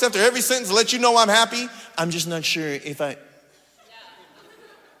exclamation marks after every sentence to let you know I'm happy, I'm just not sure if it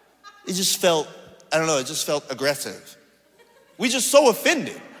just felt aggressive. We just so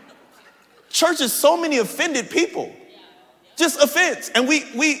offended. Church is so many offended people. Just offense. And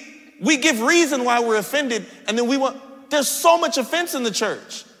we give reason why we're offended, and then there's so much offense in the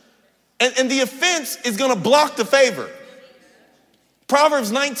church. And the offense is gonna block the favor.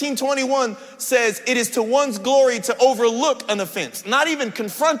 Proverbs 19:21 says, it is to one's glory to overlook an offense, not even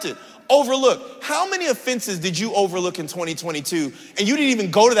confront it, overlook. How many offenses did you overlook in 2022 and you didn't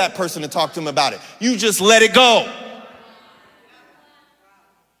even go to that person to talk to them about it? You just let it go.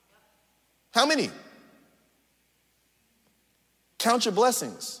 How many? Count your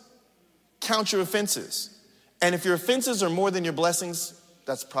blessings. Count your offenses. And if your offenses are more than your blessings,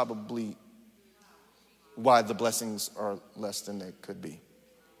 that's probably why the blessings are less than they could be.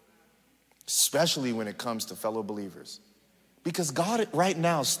 Especially when it comes to fellow believers. Because God right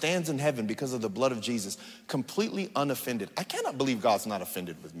now stands in heaven because of the blood of Jesus, completely unoffended. I cannot believe God's not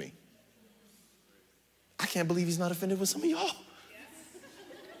offended with me. I can't believe he's not offended with some of y'all.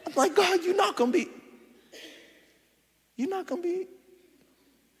 I'm like, God, you're not gonna be.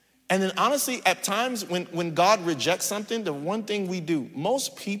 And then honestly, at times when God rejects something, the one thing we do,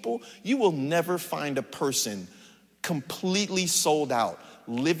 most people, you will never find a person completely sold out,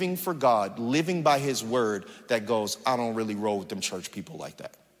 living for God, living by his word that goes, I don't really roll with them church people like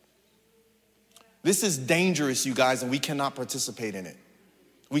that. This is dangerous, you guys, and we cannot participate in it.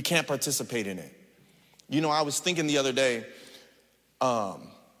 We can't participate in it. You know, I was thinking the other day,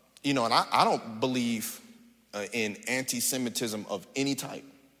 you know, and I don't believe in anti-Semitism of any type.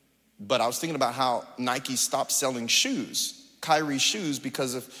 But I was thinking about how Nike stopped selling shoes, Kyrie's shoes,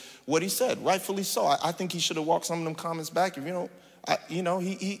 because of what he said. Rightfully so. I think he should have walked some of them comments back. If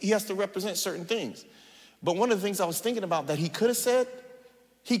he has to represent certain things. But one of the things I was thinking about that he could have said,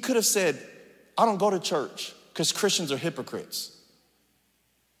 I don't go to church because Christians are hypocrites.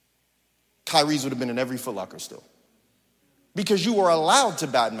 Kyrie's would have been in every Foot Locker still. Because you were allowed to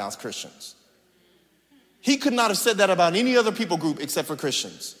badmouth Christians. He could not have said that about any other people group except for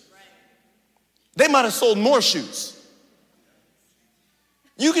Christians. They might have sold more shoes.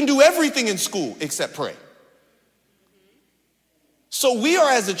 You can do everything in school except pray. So we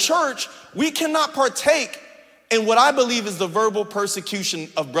are, as a church, we cannot partake in what I believe is the verbal persecution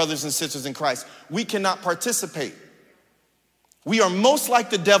of brothers and sisters in Christ. We cannot participate. We are most like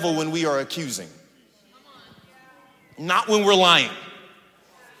the devil when we are accusing, not when we're lying.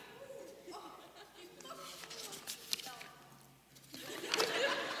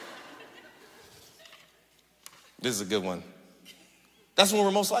 This is a good one. That's when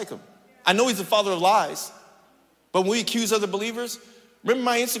we're most like him. I know he's the father of lies, but when we accuse other believers, remember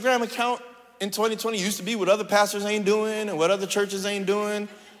my Instagram account in 2020 used to be what other pastors ain't doing and what other churches ain't doing.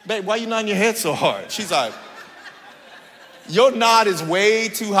 Babe, why you nodding your head so hard? She's like, your nod is way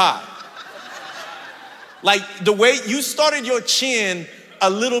too high. Like the way you started your chin a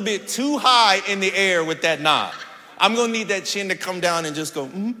little bit too high in the air with that nod. I'm gonna need that chin to come down and just go,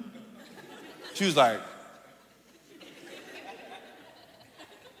 She was like,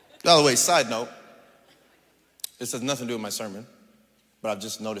 by the way, side note, this has nothing to do with my sermon, but I've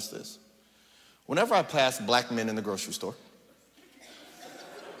just noticed this. Whenever I pass black men in the grocery store,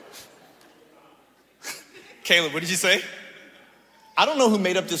 Caleb, what did you say? I don't know who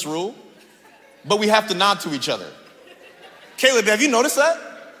made up this rule, but we have to nod to each other. Caleb, have you noticed that?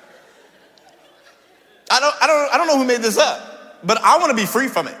 I don't know who made this up, but I want to be free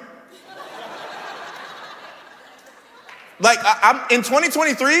from it. Like, I'm in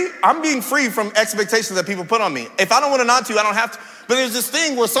 2023, I'm being free from expectations that people put on me. If I don't want to nod to you, I don't have to. But there's this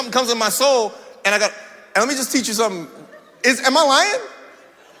thing where something comes in my soul, and let me just teach you something. Am I lying?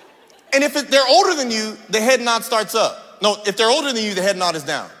 And if they're older than you, the head nod starts up. No, if they're older than you, the head nod is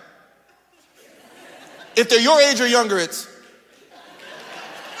down. If they're your age or younger, it's...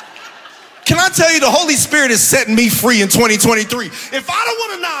 Can I tell you, the Holy Spirit is setting me free in 2023. If I don't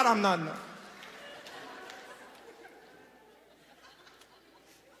want to nod, I'm not nodding.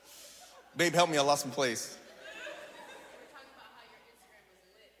 Babe, help me, I lost my place.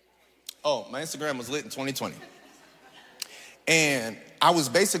 Oh, my Instagram was lit in 2020. And I was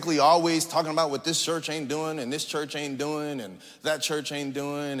basically always talking about what this church ain't doing and this church ain't doing and that church ain't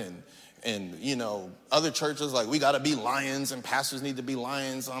doing and you know, other churches like we got to be lions and pastors need to be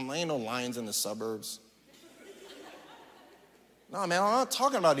lions. Ain't no lions in the suburbs. No, man, I'm not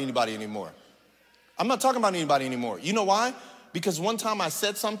talking about anybody anymore. I'm not talking about anybody anymore. You know why? Because one time I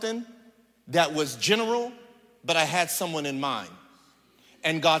said something that was general, but I had someone in mind.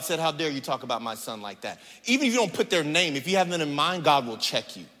 And God said, how dare you talk about my son like that? Even if you don't put their name, if you have them in mind, God will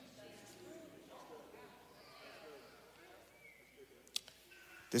check you.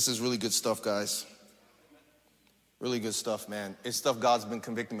 This is really good stuff, guys. Really good stuff, man. It's stuff God's been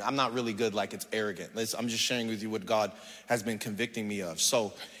convicting me. I'm not really good like it's arrogant. I'm just sharing with you what God has been convicting me of.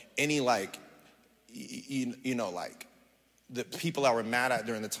 So any the people I were mad at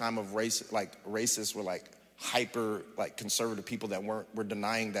during the time of racists were like hyper, like conservative people that were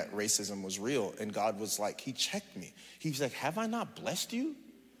denying that racism was real. And God was like, he checked me. He was like, have I not blessed you?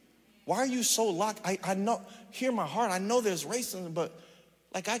 Why are you so locked? I know, hear my heart. I know there's racism, but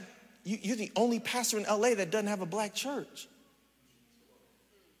like you're the only pastor in LA that doesn't have a black church.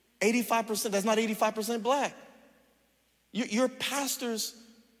 85%, that's not 85% black. Your pastor's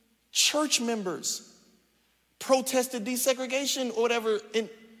church members protested desegregation or whatever. And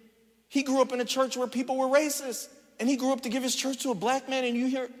he grew up in a church where people were racist. And he grew up to give his church to a black man. And you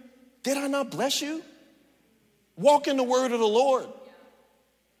hear, did I not bless you? Walk in the word of the Lord.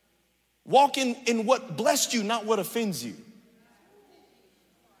 Walk in what blessed you, not what offends you.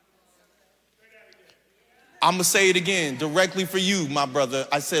 I'm going to say it again directly for you, my brother.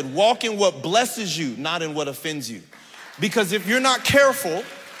 I said, walk in what blesses you, not in what offends you. Because if you're not careful,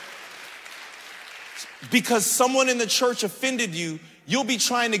 because someone in the church offended you, you'll be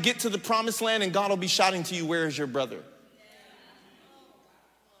trying to get to the promised land and God will be shouting to you, where is your brother?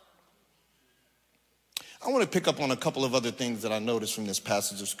 I want to pick up on a couple of other things that I noticed from this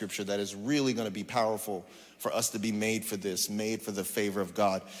passage of scripture that is really going to be powerful for us to be made for this, made for the favor of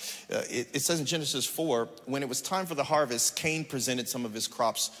God. It says in Genesis 4, when it was time for the harvest, Cain presented some of his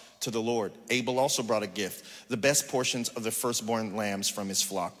crops to the Lord. Abel also brought a gift, the best portions of the firstborn lambs from his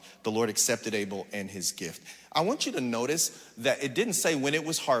flock. The Lord accepted Abel and his gift. I want you to notice that it didn't say when it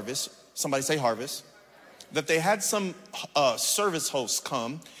was harvest. Somebody say harvest. That they had some service hosts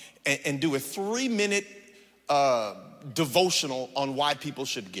come and do a 3-minute devotional on why people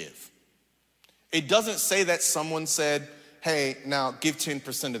should give. It doesn't say that someone said, hey, now give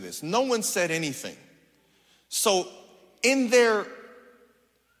 10% of this. No one said anything. So in their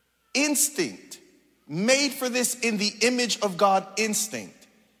instinct, made for this in the image of God instinct,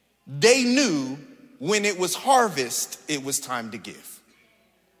 they knew when it was harvest, it was time to give.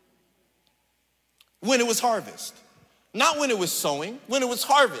 When it was harvest. Not when it was sowing, when it was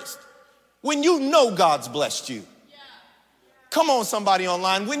harvest. When you know God's blessed you. Come on, somebody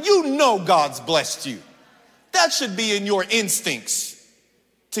online. When you know God's blessed you, that should be in your instincts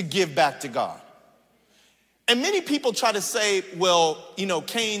to give back to God. And many people try to say, well,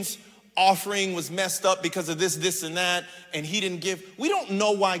 Cain's offering was messed up because of this, and that, and he didn't give. We don't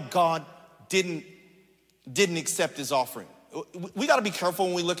know why God didn't accept his offering. We got to be careful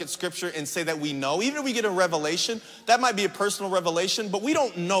when we look at scripture and say that we know. Even if we get a revelation, that might be a personal revelation, but we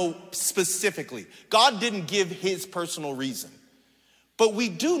don't know specifically. God didn't give his personal reason. But we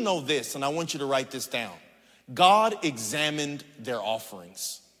do know this, and I want you to write this down. God examined their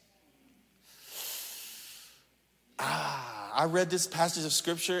offerings. I read this passage of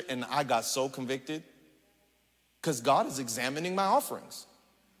scripture and I got so convicted because God is examining my offerings.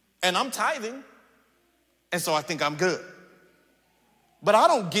 And I'm tithing, and so I think I'm good. But I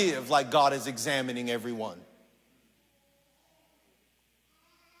don't give like God is examining everyone.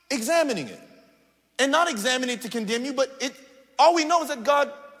 Examining it. And not examining it to condemn you, but all we know is that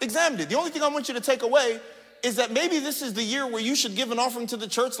God examined it. The only thing I want you to take away is that maybe this is the year where you should give an offering to the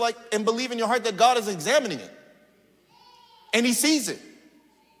church and believe in your heart that God is examining it. And he sees it.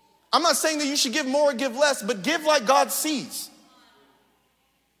 I'm not saying that you should give more or give less, but give like God sees.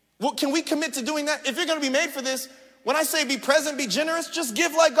 Well, can we commit to doing that? If you're going to be made for this, when I say be present, be generous, just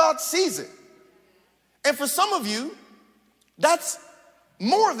give like God sees it. And for some of you, that's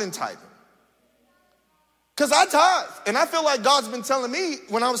more than tithing. Because I tithe, and I feel like God's been telling me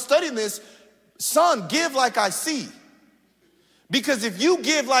when I was studying this, son, give like I see. Because if you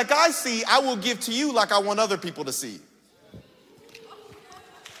give like I see, I will give to you like I want other people to see.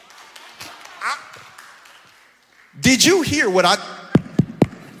 Did you hear what I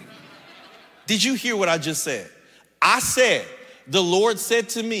just said? I said, the Lord said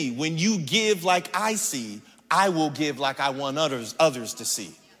to me, when you give like I see, I will give like I want others to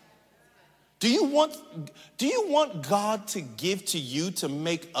see. Do you want God to give to you to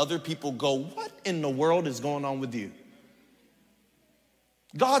make other people go, what in the world is going on with you?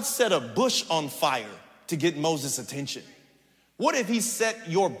 God set a bush on fire to get Moses' attention. What if he set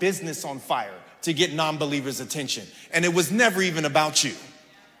your business on fire to get non-believers' attention? And it was never even about you.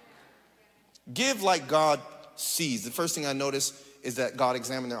 Give like God sees. The first thing I noticed is that God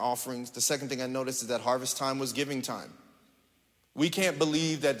examined their offerings. The second thing I noticed is that harvest time was giving time. We can't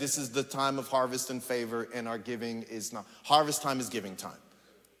believe that this is the time of harvest and favor and our giving is not. Harvest time is giving time.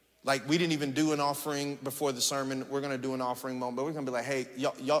 Like we didn't even do an offering before the sermon. We're going to do an offering moment, but we're going to be like, hey,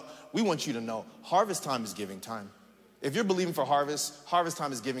 y'all, we want you to know harvest time is giving time. If you're believing for harvest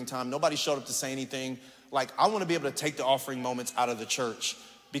time is giving time. Nobody showed up to say anything. Like I want to be able to take the offering moments out of the church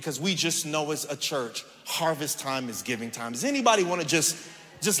because we just know as a church, harvest time is giving time. Does anybody want to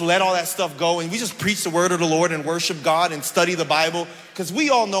just let all that stuff go and we just preach the word of the Lord and worship God and study the Bible? Because we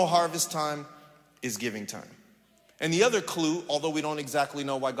all know harvest time is giving time. And the other clue, although we don't exactly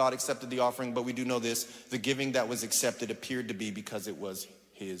know why God accepted the offering, but we do know this, the giving that was accepted appeared to be because it was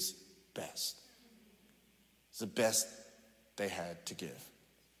his best. It's the best they had to give.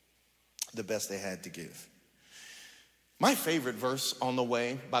 The best they had to give. My favorite verse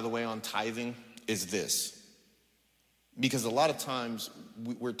on tithing is this. Because a lot of times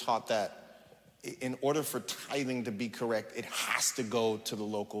we're taught that in order for tithing to be correct, it has to go to the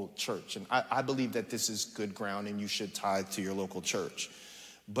local church. And I believe that this is good ground and you should tithe to your local church.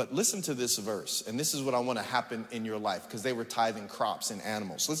 But listen to this verse, and this is what I want to happen in your life, because they were tithing crops and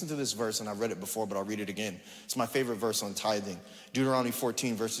animals. Listen to this verse, and I've read it before, but I'll read it again. It's my favorite verse on tithing. Deuteronomy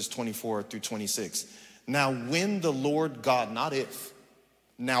 14, verses 24 through 26. Now when the Lord God, not if,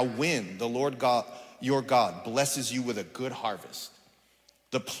 now when the Lord God, your God, blesses you with a good harvest,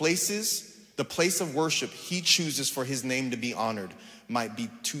 the place of worship he chooses for his name to be honored might be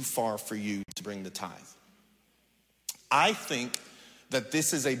too far for you to bring the tithe. I think that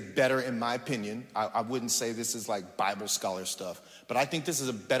this is a better, in my opinion, I wouldn't say this is like Bible scholar stuff, but I think this is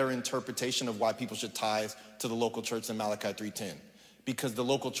a better interpretation of why people should tithe to the local church than Malachi 3:10. Because the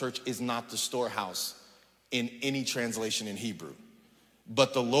local church is not the storehouse in any translation in Hebrew.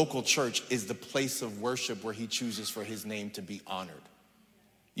 But the local church is the place of worship where he chooses for his name to be honored.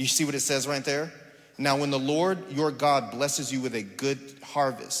 You see what it says right there? Now, when the Lord your God blesses you with a good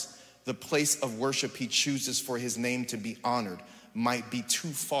harvest, the place of worship he chooses for his name to be honored might be too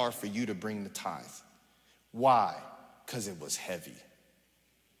far for you to bring the tithe. Why? Because it was heavy.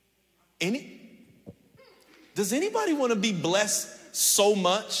 Does anybody want to be blessed so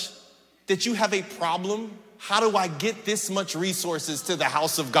much that you have a problem? How do I get this much resources to the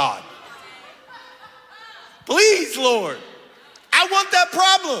house of God? Please, Lord, I want that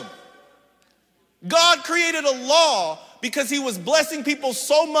problem. God created a law because he was blessing people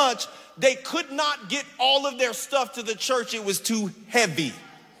so much they could not get all of their stuff to the church. It was too heavy.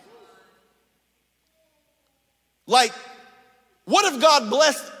 Like, what if God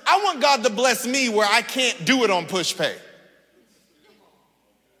blessed? I want God to bless me where I can't do it on PushPay.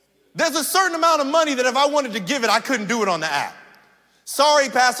 There's a certain amount of money that if I wanted to give it, I couldn't do it on the app. Sorry,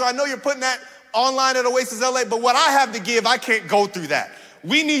 Pastor, I know you're putting that online at Oasis LA, but what I have to give, I can't go through that.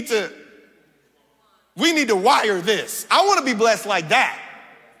 We need to wire this. I want to be blessed like that.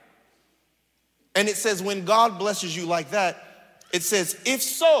 And it says when God blesses you like that, it says, if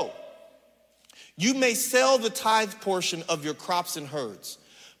so, you may sell the tithe portion of your crops and herds,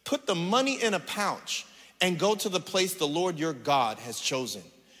 put the money in a pouch, and go to the place the Lord your God has chosen.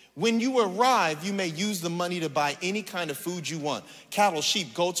 When you arrive, you may use the money to buy any kind of food you want, cattle,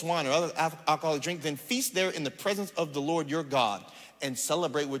 sheep, goats, wine, or other alcoholic drink. Then feast there in the presence of the Lord your God and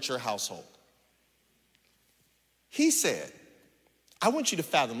celebrate with your household. He said, I want you to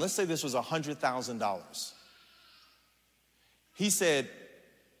fathom, let's say this was $100,000. He said,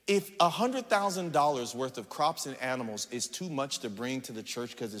 if $100,000 worth of crops and animals is too much to bring to the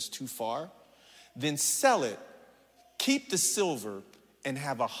church because it's too far, then sell it, keep the silver, and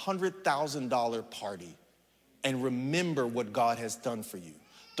have $100,000 party and remember what God has done for you.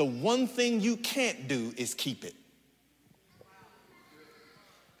 The one thing you can't do is keep it.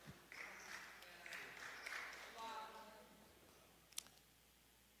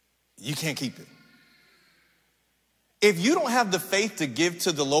 You can't keep it. If you don't have the faith to give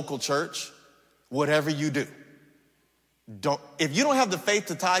to the local church, whatever you do, if you don't have the faith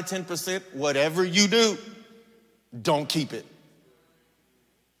to tithe 10%, whatever you do, don't keep it.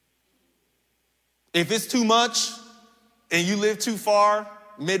 If it's too much and you live too far,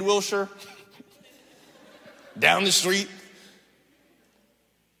 Mid-Wilshire, down the street,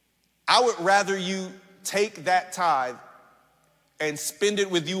 I would rather you take that tithe and spend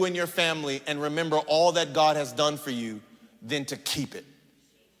it with you and your family and remember all that God has done for you than to keep it.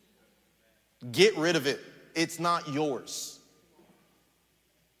 Get rid of it. It's not yours.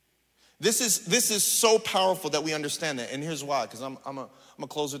 This is so powerful that we understand that. And here's why, because I'm going to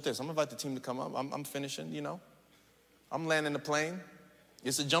close with this. I'm going to invite the team to come up. I'm finishing, you know. I'm landing the plane.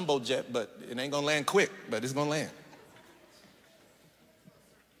 It's a jumbo jet, but it ain't going to land quick, but it's going to land.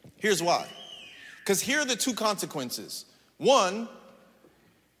 Here's why. Because here are the two consequences. One,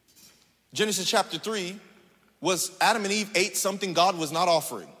 Genesis chapter 3, was Adam and Eve ate something God was not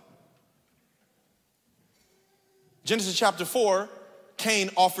offering. Genesis chapter 4, Cain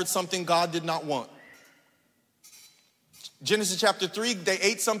offered something God did not want. Genesis chapter 3, they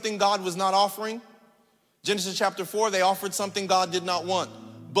ate something God was not offering. Genesis chapter 4, they offered something God did not want.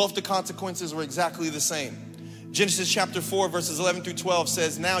 Both the consequences were exactly the same. Genesis chapter 4, verses 11 through 12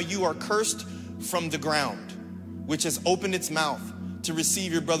 says, now you are cursed from the ground, which has opened its mouth to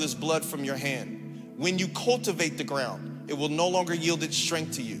receive your brother's blood from your hand. When you cultivate the ground, it will no longer yield its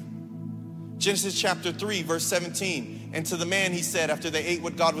strength to you. Genesis chapter 3, verse 17, and to the man he said, after they ate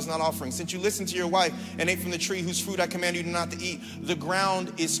what God was not offering, since you listened to your wife and ate from the tree whose fruit I command you not to eat, the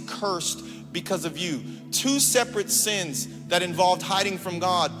ground is cursed because of you. Two separate sins that involved hiding from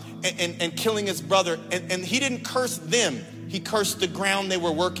God and killing his brother. And he didn't curse them. He cursed the ground they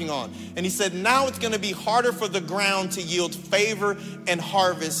were working on. And he said, now it's going to be harder for the ground to yield favor and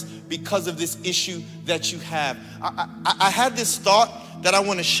harvest because of this issue that you have. I had this thought that I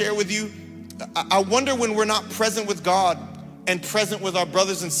want to share with you. I wonder, when we're not present with God and present with our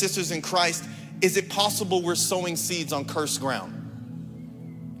brothers and sisters in Christ, is it possible we're sowing seeds on cursed ground?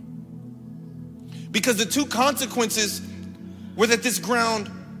 Because the two consequences were that this ground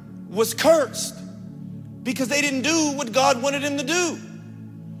was cursed because they didn't do what God wanted them to do.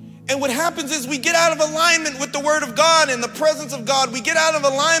 And what happens is we get out of alignment with the word of God and the presence of God. We get out of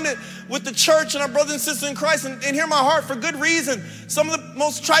alignment with the church and our brothers and sisters in Christ and hear my heart for good reason. Some of the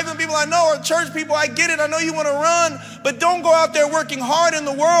most trifling people I know are church people. I get it. I know you want to run, but don't go out there working hard in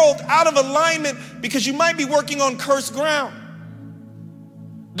the world out of alignment, because you might be working on cursed ground.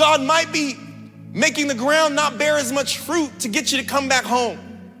 God might be making the ground not bear as much fruit to get you to come back home.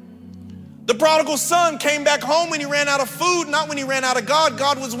 The prodigal son came back home when he ran out of food, not when he ran out of God.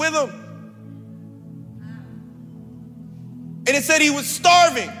 God was with him. And it said he was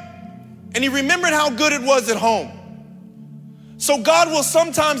starving, and he remembered how good it was at home. So God will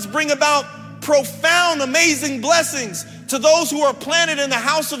sometimes bring about profound, amazing blessings to those who are planted in the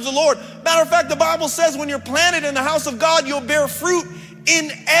house of the Lord. Matter of fact, the Bible says when you're planted in the house of God, you'll bear fruit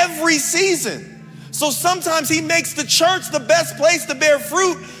in every season. So sometimes he makes the church the best place to bear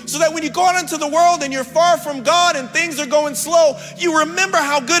fruit, so that when you go out into the world and you're far from God and things are going slow, you remember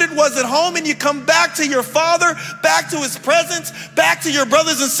how good it was at home, and you come back to your Father, back to his presence, back to your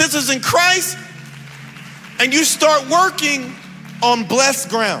brothers and sisters in Christ, and you start working on blessed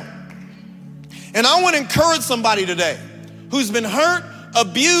ground. And I want to encourage somebody today who's been hurt,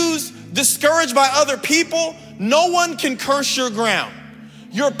 abused, discouraged by other people. No one can curse your ground.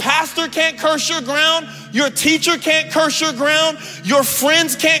 Your pastor can't curse your ground. Your teacher can't curse your ground. Your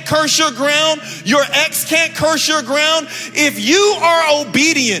friends can't curse your ground. Your ex can't curse your ground. If you are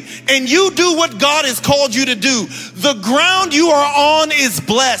obedient and you do what God has called you to do, the ground you are on is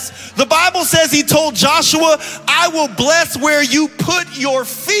blessed. The Bible says he told Joshua, I will bless where you put your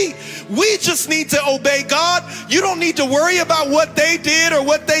feet. We just need to obey God. You don't need to worry about what they did or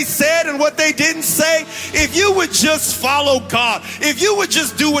what they said and what they didn't say. If you would just follow God, if you would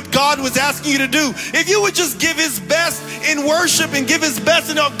just do what God was asking you to do, if you would just give his best in worship and give his best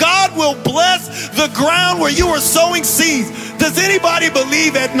in all, God will bless the ground where you are sowing seeds. Does anybody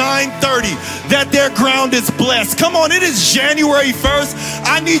believe at 9:30 that their ground is blessed? Come on, it is January 1st.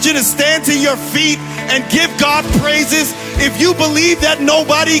 I need you to stand to your feet and give God praises. If you believe that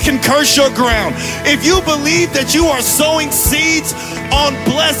nobody can curse your ground, if you believe that you are sowing seeds on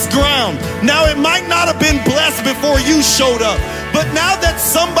blessed ground, now it might not have been blessed before you showed up, but now that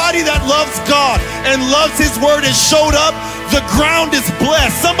somebody that loves God and loves his word has showed up, the ground is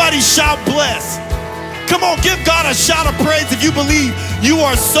blessed. Somebody shout blessed. Come on, give God a shout of praise if you believe you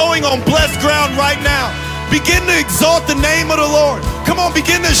are sowing on blessed ground right now. Begin to exalt the name of the Lord. Come on,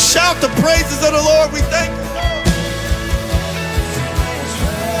 begin to shout the praises of the Lord. We thank you, Lord.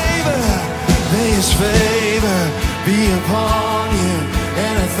 May his favor be upon you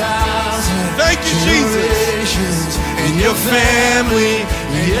and 1,000 Thank you, generations, and your family,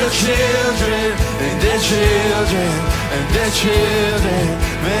 and your children, and their children, and their children.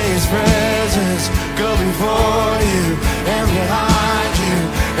 May his presence go before you, and behind you,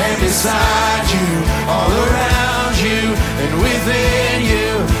 and beside you, all around you, and within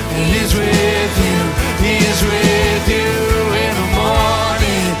you. He is with you. He is with you in the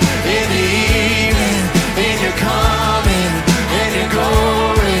morning, in the evening, in your coming, in your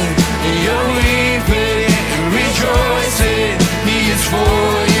going, in your weeping and rejoicing. He is for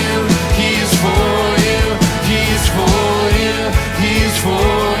you. He is for you. He is for you. He is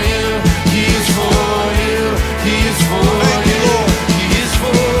for you. He is for you. He is for you. He is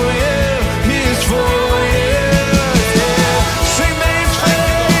for you. He is for you. Sing, may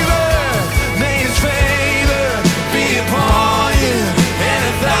his favor be upon you and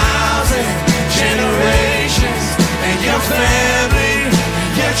 1,000 generations, and your family,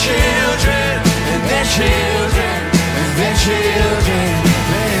 and your children, and their children, and their children.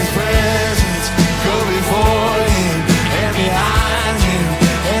 May his presence go before you, and behind you,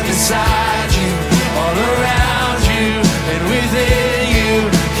 and beside you, all around you, and within you.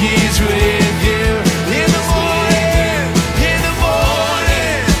 He's with you in the morning, in the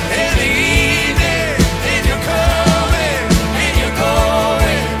morning, in the evening, in your coming, in your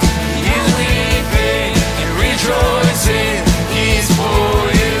going. He is weeping and rejoicing. He is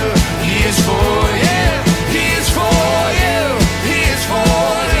for you. He is for you. He is for you. He is for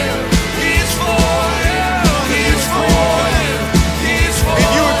you. He is for you. He is for you. He is for you.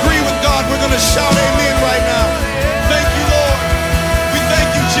 If you agree with God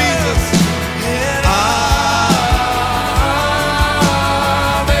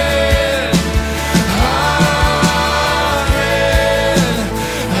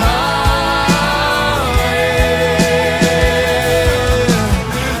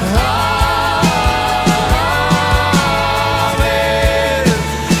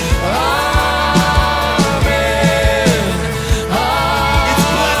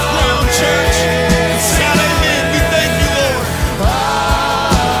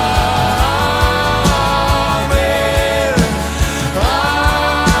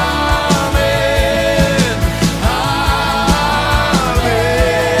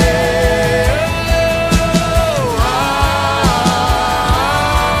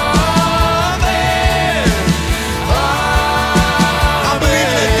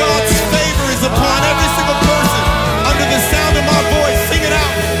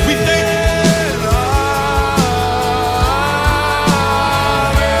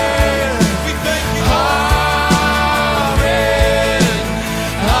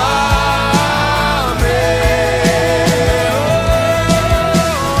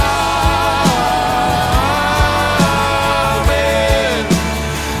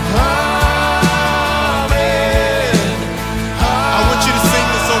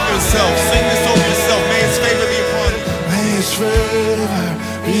favor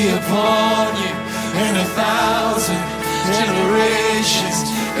be upon you and 1,000 generations,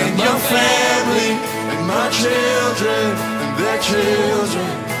 and your family, and my children, and their children,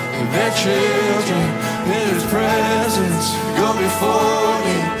 and their children. His presence go before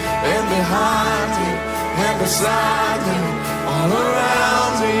me, and behind me, and beside me, all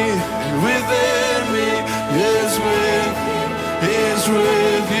around me, and within me. Is with you, is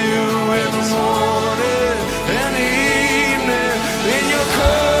with you in the morning and the evening, in your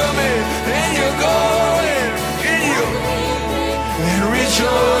coming and your going, in your and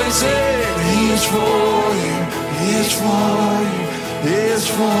rejoicing. He is for you, he is for you, he is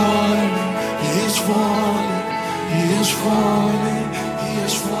for you, he is for you, he is for you, he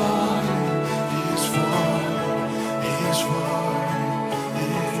is for you, he is for you, he is for you.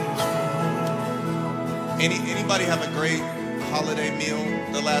 Anybody have a great holiday meal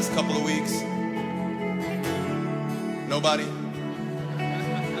the last couple of weeks? Nobody?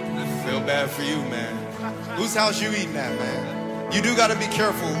 Feel bad for you, man. Whose house you eating at, man? You do got to be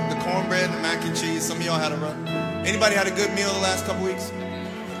careful. The cornbread, the mac and cheese, some of y'all had a rough. Anybody had a good meal the last couple weeks?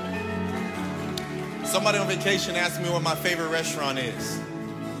 Somebody on vacation asked me what my favorite restaurant is.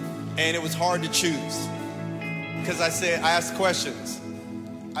 And it was hard to choose. Because I asked questions.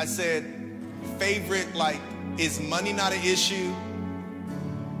 I said, favorite, like, is money not an issue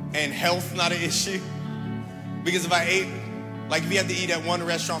and health not an issue? Because if I ate, like, if you have to eat at one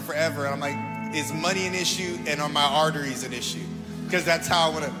restaurant forever, I'm like, is money an issue and are my arteries an issue? Because that's how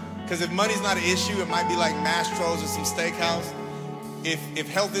I want to, because if money's not an issue, it might be like Mastro's or some steakhouse. If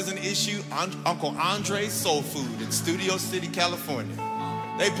health is an issue, Uncle Andre's Soul Food in Studio City, California,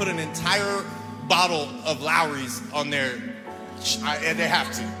 they put an entire bottle of Lowry's on there, and they have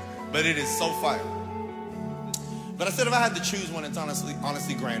to. But it is so fire. But I said if I had to choose one, it's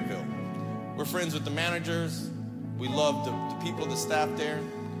honestly Granville. We're friends with the managers. We love the people, the staff there.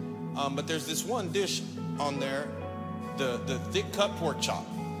 But there's this one dish on there, the thick cut pork chop.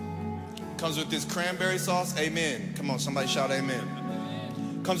 Comes with this cranberry sauce. Amen. Come on, somebody shout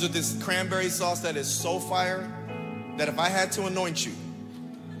amen. Comes with this cranberry sauce that is so fire that if I had to anoint you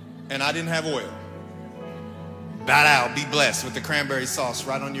and I didn't have oil, bow down, be blessed with the cranberry sauce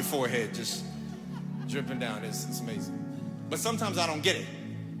right on your forehead, just dripping down. It's amazing. But sometimes I don't get it.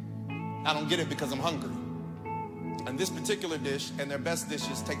 I don't get it because I'm hungry. And this particular dish and their best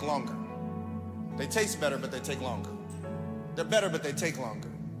dishes take longer. They taste better, but they take longer. They're better, but they take longer.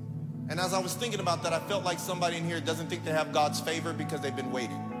 And as I was thinking about that, I felt like somebody in here doesn't think they have God's favor because they've been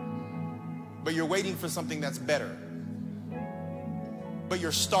waiting. But you're waiting for something that's better. But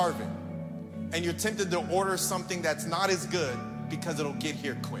you're starving. And you're tempted to order something that's not as good because it'll get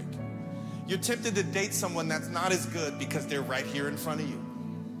here quick. You're tempted to date someone that's not as good because they're right here in front of you.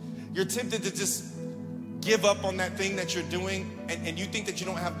 You're tempted to just give up on that thing that you're doing, and you think that you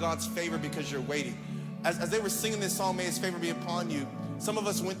don't have God's favor because you're waiting. As they were singing this song, may his favor be upon you, some of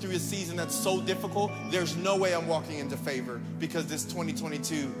us went through a season that's so difficult, there's no way I'm walking into favor because this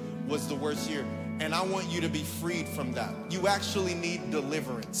 2022 was the worst year. And I want you to be freed from that. You actually need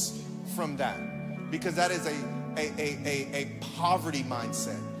deliverance from that, because that is a poverty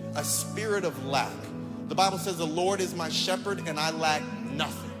mindset, a spirit of lack. The Bible says the Lord is my shepherd and I lack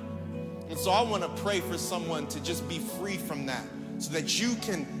nothing. And so I want to pray for someone to just be free from that, so that you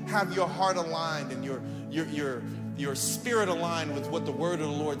can have your heart aligned and your spirit aligned with what the word of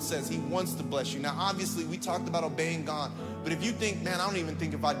the Lord says. He wants to bless you. Now, obviously, we talked about obeying God, but if you think, man, I don't even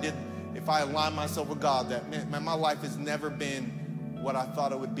think if I align myself with God, that man, my life has never been what I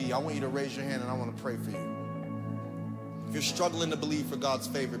thought it would be, I want you to raise your hand and I want to pray for you. If you're struggling to believe for God's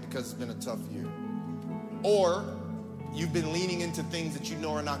favor because it's been a tough year, or you've been leaning into things that you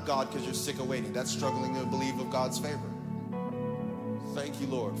know are not God because you're sick of waiting, that's struggling to believe of God's favor. Thank you,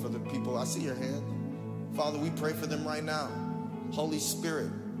 Lord, for the people. I see your hand. Father, we pray for them right now. Holy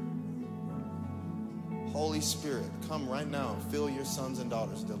Spirit, come right now and fill your sons and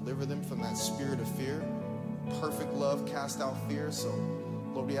daughters. Deliver them from that spirit of fear. Perfect love cast out fear. So,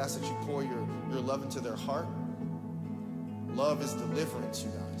 Lord, we ask that you pour your love into their heart. Love is deliverance, you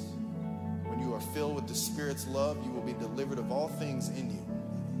guys. When you are filled with the Spirit's love, you will be delivered of all things in you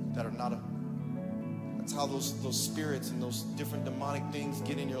that are not of. That's how those spirits and those different demonic things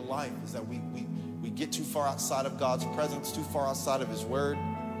get in your life, is that we get too far outside of God's presence, too far outside of his word,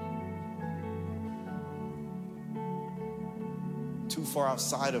 too far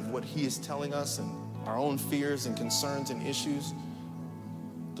outside of what he is telling us and our own fears and concerns and issues.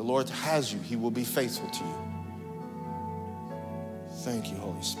 The Lord has you. He will be faithful to you. Thank you,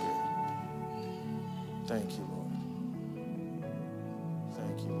 Holy Spirit. Thank you, Lord.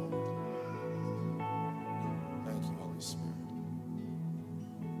 Thank you, Lord. Thank you, Holy Spirit.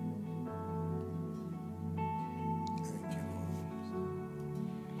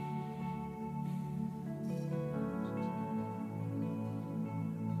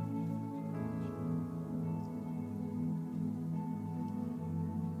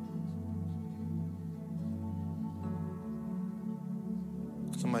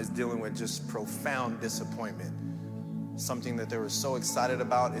 Somebody's dealing with just profound disappointment. Something that they were so excited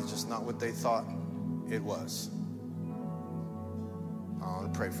about is just not what they thought it was. I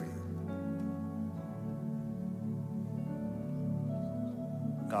want to pray for you.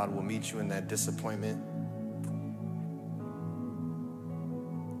 God will meet you in that disappointment.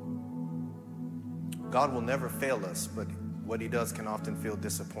 God will never fail us, but what he does can often feel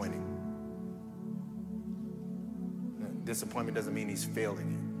disappointing. Disappointment doesn't mean he's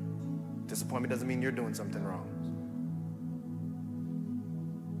failing you. Disappointment doesn't mean you're doing something wrong.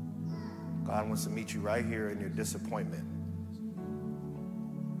 God wants to meet you right here in your disappointment.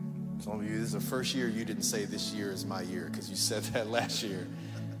 Some of you, this is the first year you didn't say this year is my year, because you said that last year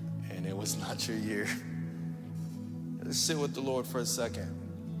and it was not your year. Just sit with the Lord for a second.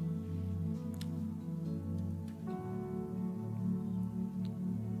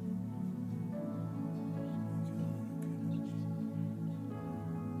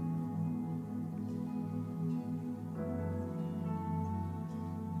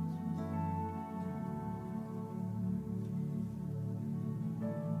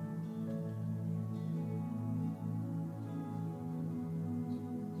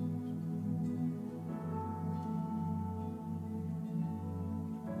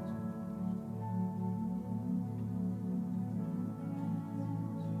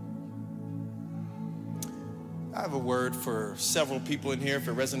 I have a word for several people in here. If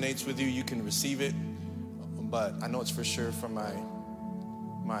it resonates with you, you can receive it. But I know it's for sure from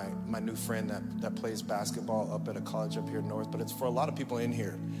my new friend that plays basketball up at a college up here north. But it's for a lot of people in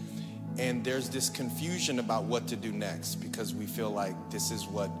here. And there's this confusion about what to do next, because we feel like this is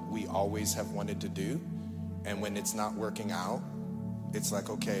what we always have wanted to do. And when it's not working out, it's like,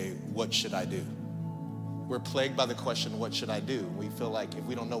 okay, what should I do? We're plagued by the question, what should I do? We feel like if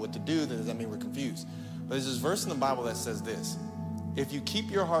we don't know what to do, then does that mean we're confused? But there's this verse in the Bible that says this: if you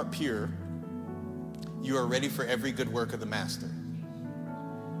keep your heart pure, you are ready for every good work of the master.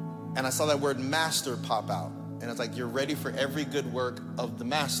 And I saw that word master pop out. And it's like, you're ready for every good work of the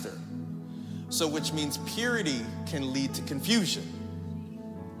master. So which means purity can lead to confusion,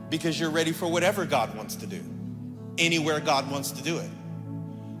 because you're ready for whatever God wants to do, anywhere God wants to do it.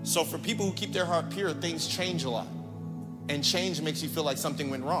 So for people who keep their heart pure, things change a lot. And change makes you feel like something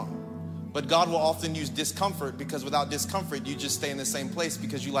went wrong. But God will often use discomfort, because without discomfort, you just stay in the same place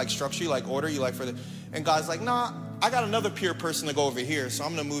because you like structure, you like order, you like further. And God's like, nah, I got another pure person to go over here, so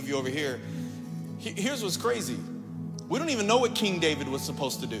I'm going to move you over here. Here's what's crazy. We don't even know what King David was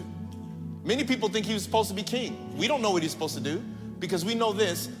supposed to do. Many people think he was supposed to be king. We don't know what he's supposed to do, because we know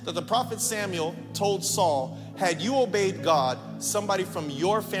this, that the prophet Samuel told Saul, had you obeyed God, somebody from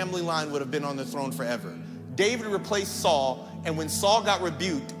your family line would have been on the throne forever. David replaced Saul, and when Saul got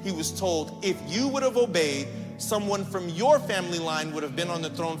rebuked, he was told, if you would have obeyed, someone from your family line would have been on the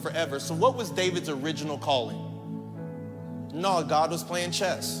throne forever. So what was David's original calling? No, God was playing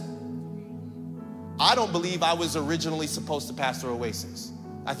chess. I don't believe I was originally supposed to pastor Oasis.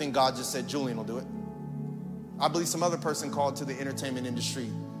 I think God just said, Julian will do it. I believe some other person called to the entertainment industry,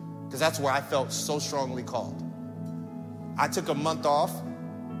 because that's where I felt so strongly called. I took a month off.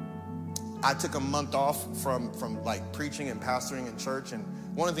 From like preaching and pastoring in church. And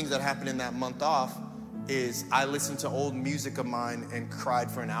one of the things that happened in that month off is I listened to old music of mine and cried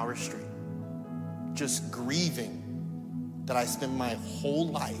for an hour straight, just grieving that I spent my whole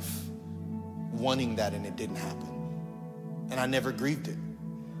life wanting that and it didn't happen. And I never grieved it.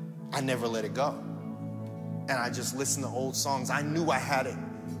 I never let it go. And I just listened to old songs. I knew I had it.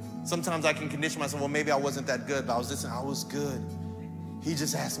 Sometimes I can condition myself, well, maybe I wasn't that good, but I was listening, I was good. He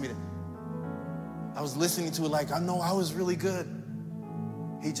just asked me to. I was listening to it like, I know I was really good.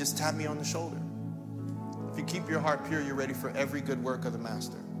 He just tapped me on the shoulder. If you keep your heart pure, you're ready for every good work of the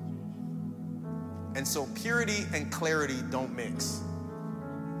master. And so purity and clarity don't mix.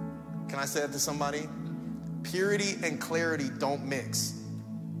 Can I say that to somebody? Purity and clarity don't mix.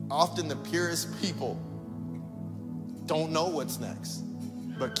 Often the purest people don't know what's next.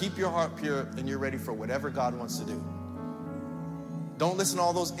 But keep your heart pure and you're ready for whatever God wants to do. Don't listen to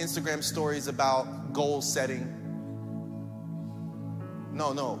all those Instagram stories about goal setting.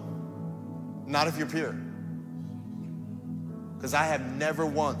 No. Not if you're pure. Because I have never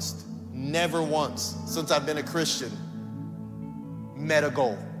once, since I've been a Christian, met a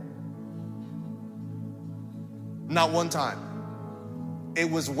goal. Not one time. It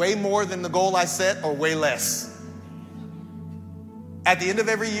was way more than the goal I set or way less. At the end of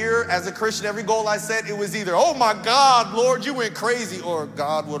every year, as a Christian, every goal I set, it was either, oh my God, Lord, you went crazy, or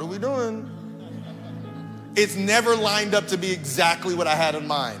God, what are we doing? It's never lined up to be exactly what I had in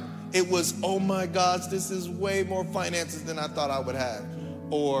mind. It was, oh my gosh, this is way more finances than I thought I would have.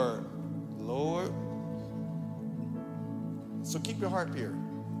 or Lord. So keep your heart pure.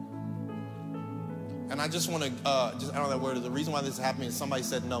 And I just want to, just add on that word. The reason why this is happening is somebody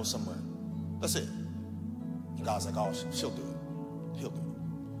said no somewhere. That's it. And God's like, oh, she'll do it. He'll do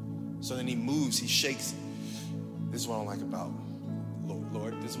it. So then he moves, he shakes. This is what I don't like about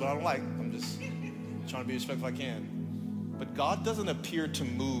Lord. This is what I don't like. I'm just trying to be respectful if I can. But God doesn't appear to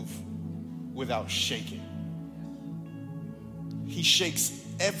move without shaking. He shakes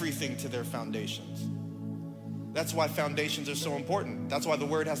everything to their foundations. That's why foundations are so important. That's why the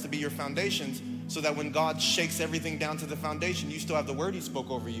word has to be your foundations, so that when God shakes everything down to the foundation, you still have the word he spoke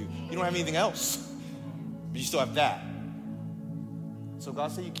over you. You don't have anything else, but you still have that. So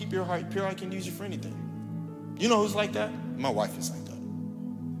God said, you keep your heart pure, I can use you for anything. You know who's like that? My wife is like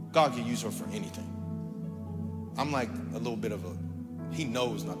that. God can use her for anything. I'm like a little bit of he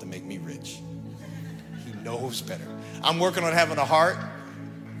knows not to make me rich. He knows better. I'm working on having a heart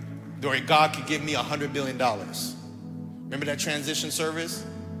where God could give me $100 billion. Remember that transition service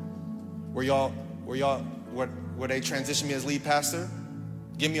where they transitioned me as lead pastor?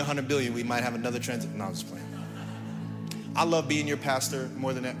 Give me $100 billion, we might have another transition. No, I'm just playing. I love being your pastor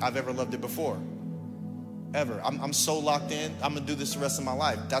more than I've ever loved it before. Ever. I'm so locked in. I'm going to do this the rest of my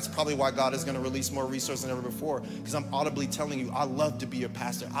life. That's probably why God is going to release more resources than ever before, because I'm audibly telling you, I love to be your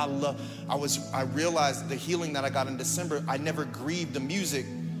pastor. I realized the healing that I got in December, I never grieved the music,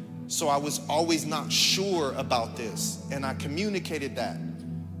 so I was always not sure about this. And I communicated that.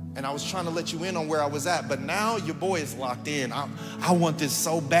 And I was trying to let you in on where I was at. But now your boy is locked in. I want this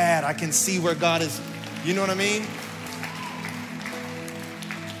so bad. I can see where God is. You know what I mean?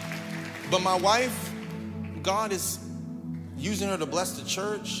 But my wife, God is using her to bless the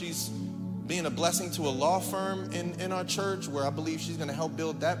church. She's being a blessing to a law firm in our church, where I believe she's going to help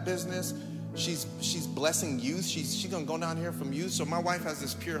build that business. She's blessing youth. She's going to go down here from youth. So my wife has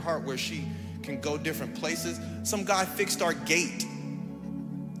this pure heart where she can go different places. Some guy fixed our gate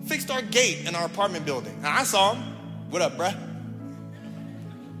in our apartment building. And I saw him. What up, bruh?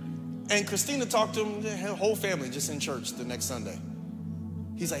 And Christina talked to him, her whole family just in church the next Sunday.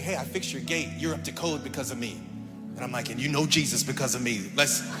 He's like, hey, I fixed your gate. You're up to code because of me. And I'm like, and you know Jesus because of me.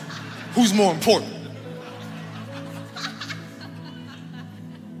 Who's more important?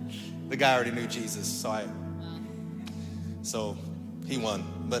 The guy already knew Jesus, so he won.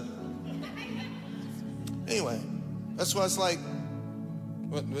 But anyway, that's why it's like,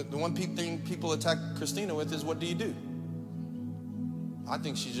 the one thing people attack Christina with is, what do you do? I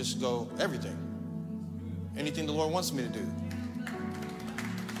think she just go, everything. Anything the Lord wants me to do.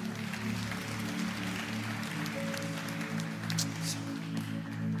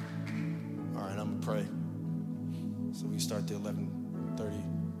 All right, I'm gonna pray. So we start the 11:30.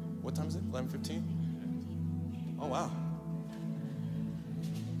 What time is it? 11:15? Oh, wow.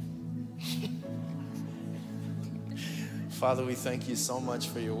 Father, we thank you so much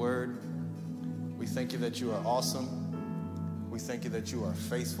for your word. We thank you that you are awesome. We thank you that you are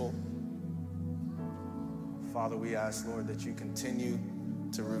faithful. Father, we ask, Lord, that you continue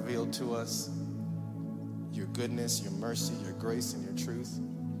to reveal to us your goodness, your mercy, your grace, and your truth.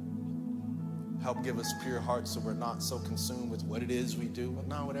 Help give us pure hearts so we're not so consumed with what it is we do. But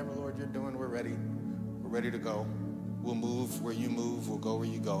now, whatever, Lord, you're doing, we're ready. We're ready to go. We'll move where you move. We'll go where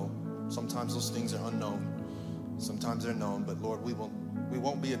you go. Sometimes those things are unknown. Sometimes they're known. But, Lord, we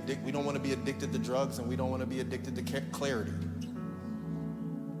won't be addicted. We don't want to be addicted to drugs, and we don't want to be addicted to clarity.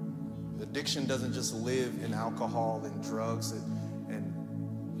 Addiction doesn't just live in alcohol and drugs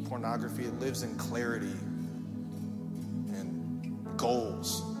and pornography. It lives in clarity and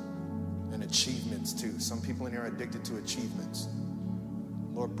goals and achievements too. Some people in here are addicted to achievements.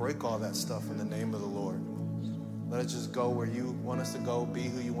 Lord, break all that stuff in the name of the Lord. Let us just go where you want us to go, be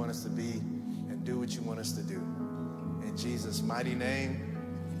who you want us to be, and do what you want us to do. In Jesus' mighty name,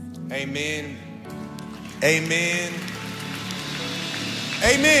 amen. Amen.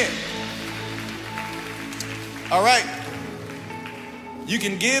 Amen. All right. You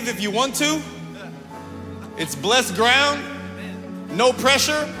can give if you want to. It's blessed ground. No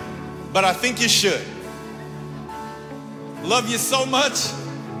pressure. But I think you should. Love you so much.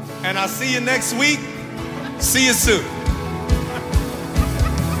 And I'll see you next week. See you soon.